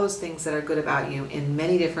all those things that are good about you in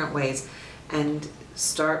many different ways, and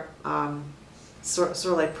start sort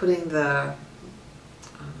of like putting the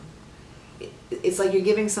it's like you're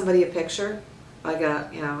giving somebody a picture, like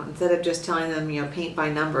instead of just telling them, paint by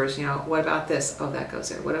numbers, what about this? Oh, that goes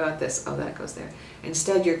there. What about this? Oh, that goes there.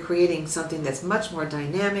 Instead, you're creating something that's much more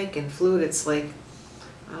dynamic and fluid. It's like,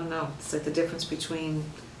 I don't know, it's like the difference between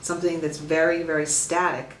something that's very, very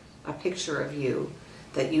static, a picture of you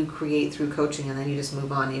that you create through coaching and then you just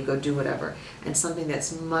move on and you go do whatever, and something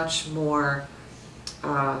that's much more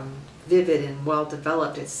vivid and well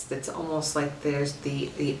developed. It's almost like there's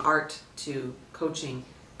the art to coaching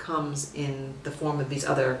comes in the form of these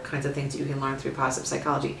other kinds of things that you can learn through positive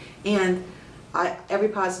psychology. And every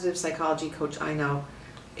positive psychology coach I know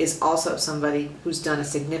is also somebody who's done a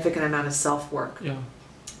significant amount of self-work. Yeah.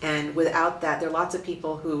 And without that, there are lots of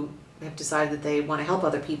people who have decided that they want to help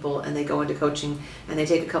other people, and they go into coaching and they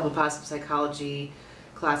take a couple of positive psychology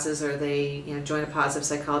classes, or they join a positive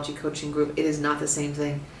psychology coaching group. It is not the same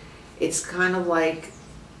thing. It's kind of like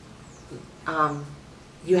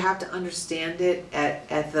you have to understand it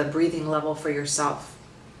at the breathing level for yourself.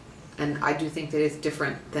 And I do think that it's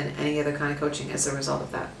different than any other kind of coaching as a result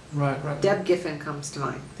of that. Right. Deb Giffen comes to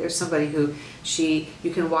mind. There's somebody who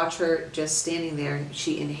you can watch her just standing there, and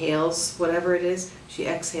she inhales whatever it is, she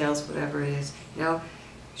exhales whatever it is.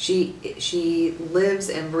 She lives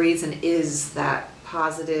and breathes and is that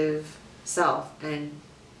positive self. And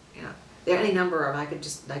there are any number of them.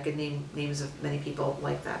 I could name names of many people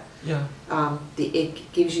like that. Yeah.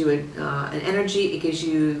 It gives you an energy. It gives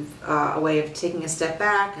you a way of taking a step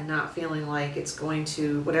back and not feeling like it's going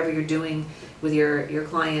to, whatever you're doing with your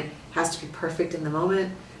client has to be perfect in the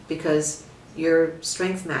moment, because you're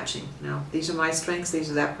strength matching. These are my strengths,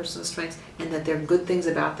 these are that person's strengths, and that there are good things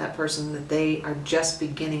about that person that they are just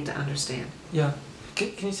beginning to understand. Yeah.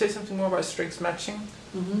 Can you say something more about strengths matching?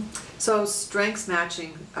 Mm-hmm. So strengths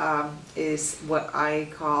matching is what I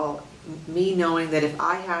call me knowing that if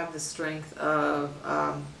I have the strength of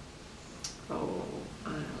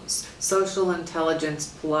social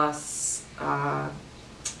intelligence plus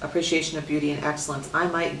appreciation of beauty and excellence, I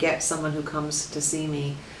might get someone who comes to see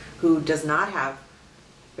me who does not have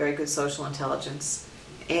very good social intelligence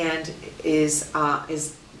and is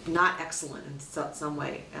not excellent in some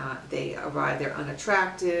way. They arrive, they're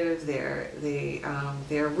unattractive,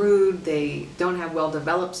 they're rude, they don't have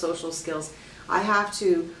well-developed social skills. I have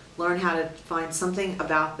to learn how to find something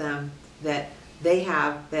about them that they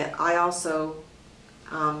have that I also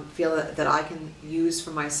feel that I can use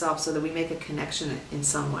for myself, so that we make a connection in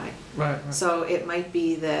some way. Right. So it might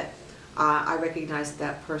be that I recognize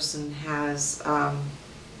that person has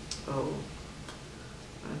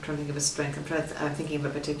I'm trying to think of a strength. I'm thinking of a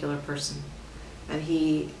particular person, and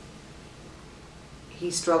he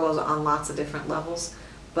struggles on lots of different levels,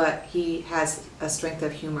 but he has a strength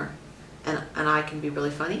of humor, and I can be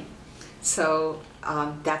really funny, so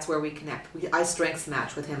that's where we connect. I strengths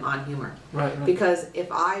match with him on humor, right. Because if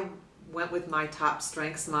I went with my top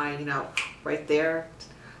strengths, right there,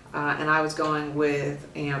 and I was going with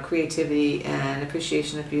creativity and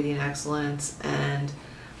appreciation of beauty and excellence and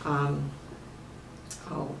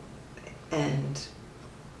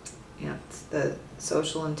the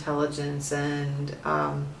social intelligence and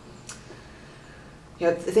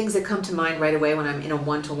the things that come to mind right away when I'm in a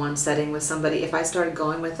one-to-one setting with somebody. If I started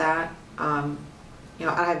going with that, I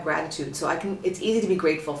have gratitude, so it's easy to be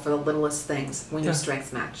grateful for the littlest things when you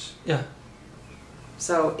strengths match. Yeah.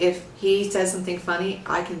 So if he says something funny,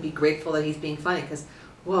 I can be grateful that he's being funny, because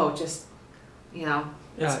it's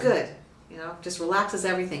good. Just relaxes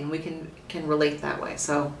everything, and we can relate that way.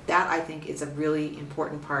 So that, I think, is a really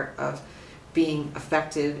important part of being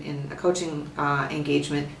effective in a coaching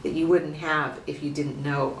engagement that you wouldn't have if you didn't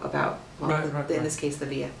know about, in this case, the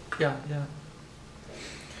VIA. Yeah.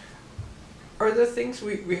 Are there things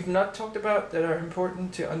we have not talked about that are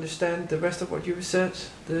important to understand the rest of what you've said,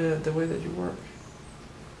 the way that you work?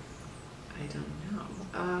 I don't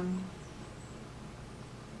know.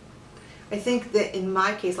 I think that in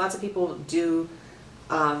my case, lots of people do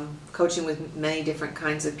coaching with many different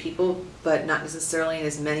kinds of people, but not necessarily in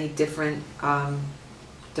as many different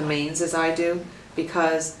domains as I do,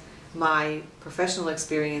 because my professional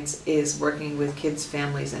experience is working with kids,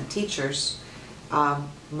 families, and teachers.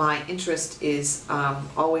 My interest is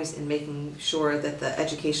always in making sure that the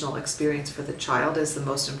educational experience for the child is the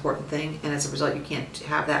most important thing, and as a result, you can't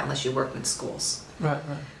have that unless you work in schools. Right.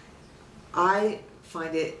 I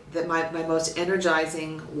find it that my most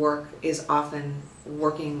energizing work is often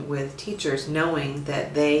working with teachers, knowing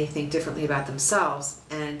that they think differently about themselves,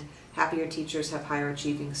 and happier teachers have higher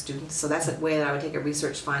achieving students. So that's a way that I would take a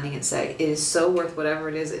research finding and say, it is so worth whatever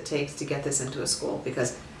it is it takes to get this into a school,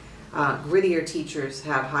 because grittier teachers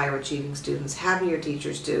have higher achieving students, happier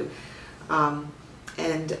teachers do.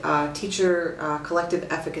 And teacher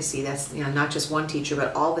collective efficacy, that's not just one teacher,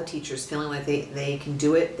 but all the teachers feeling like they can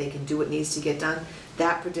do it, they can do what needs to get done,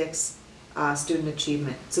 that predicts student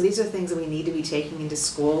achievement. So these are things that we need to be taking into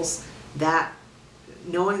schools. That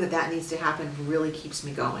knowing that needs to happen really keeps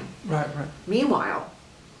me going. Right. Meanwhile,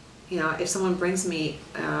 if someone brings me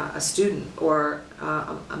a student or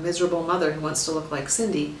a miserable mother who wants to look like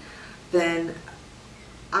Cindy, then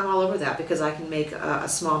I'm all over that, because I can make a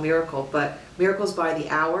small miracle. But miracles by the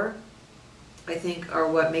hour, I think, are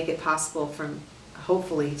what make it possible for,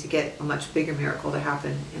 hopefully, to get a much bigger miracle to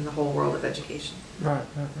happen in the whole world of education. Right.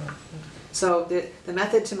 So the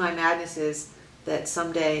method to my madness is that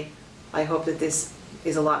someday I hope that this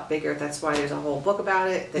is a lot bigger. That's why there's a whole book about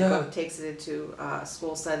it that takes it into a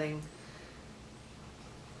school setting.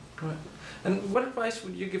 Right. And what advice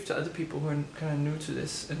would you give to other people who are kind of new to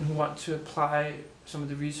this and who want to apply some of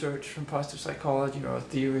the research from positive psychology or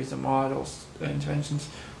theories or models, interventions,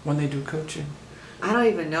 when they do coaching? I don't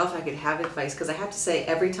even know if I could have advice, because I have to say,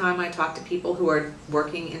 every time I talk to people who are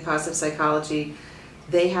working in positive psychology,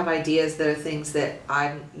 they have ideas that are things that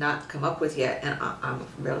I've not come up with yet, and I'm a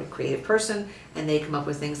really creative person, and they come up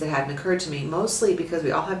with things that haven't occurred to me, mostly because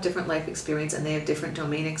we all have different life experience and they have different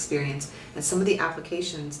domain experience, and some of the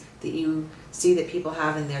applications that you see that people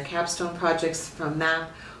have in their capstone projects from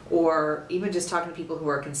MAP, or even just talking to people who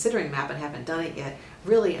are considering MAP and haven't done it yet,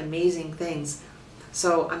 really amazing things.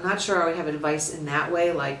 So I'm not sure I would have advice in that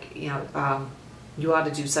way, like, you ought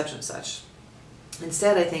to do such and such.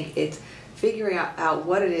 Instead, I think it's figuring out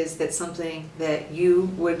what it is, that's something that you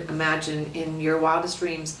would imagine in your wildest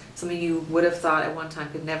dreams, something you would have thought at one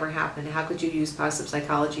time could never happen. How could you use positive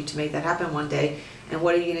psychology to make that happen one day? And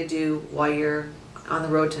what are you going to do while you're on the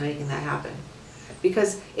road to making that happen?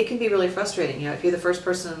 Because it can be really frustrating. If you're the first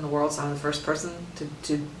person in the world, so I'm the first person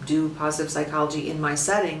to do positive psychology in my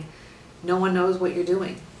setting, no one knows what you're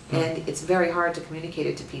doing. And it's very hard to communicate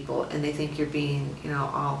it to people, and they think you're being,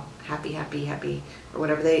 all happy, or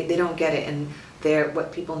whatever. They don't get it, and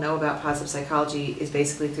what people know about positive psychology is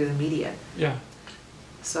basically through the media. Yeah.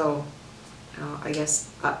 So, I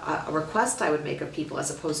guess a request I would make of people,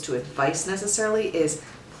 as opposed to advice necessarily, is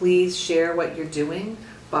please share what you're doing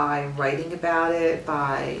by writing about it,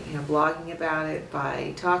 by blogging about it,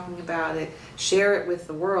 by talking about it. Share it with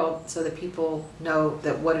the world so that people know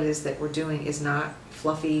that what it is that we're doing is not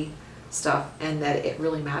fluffy stuff, and that it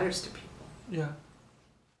really matters to people. Yeah.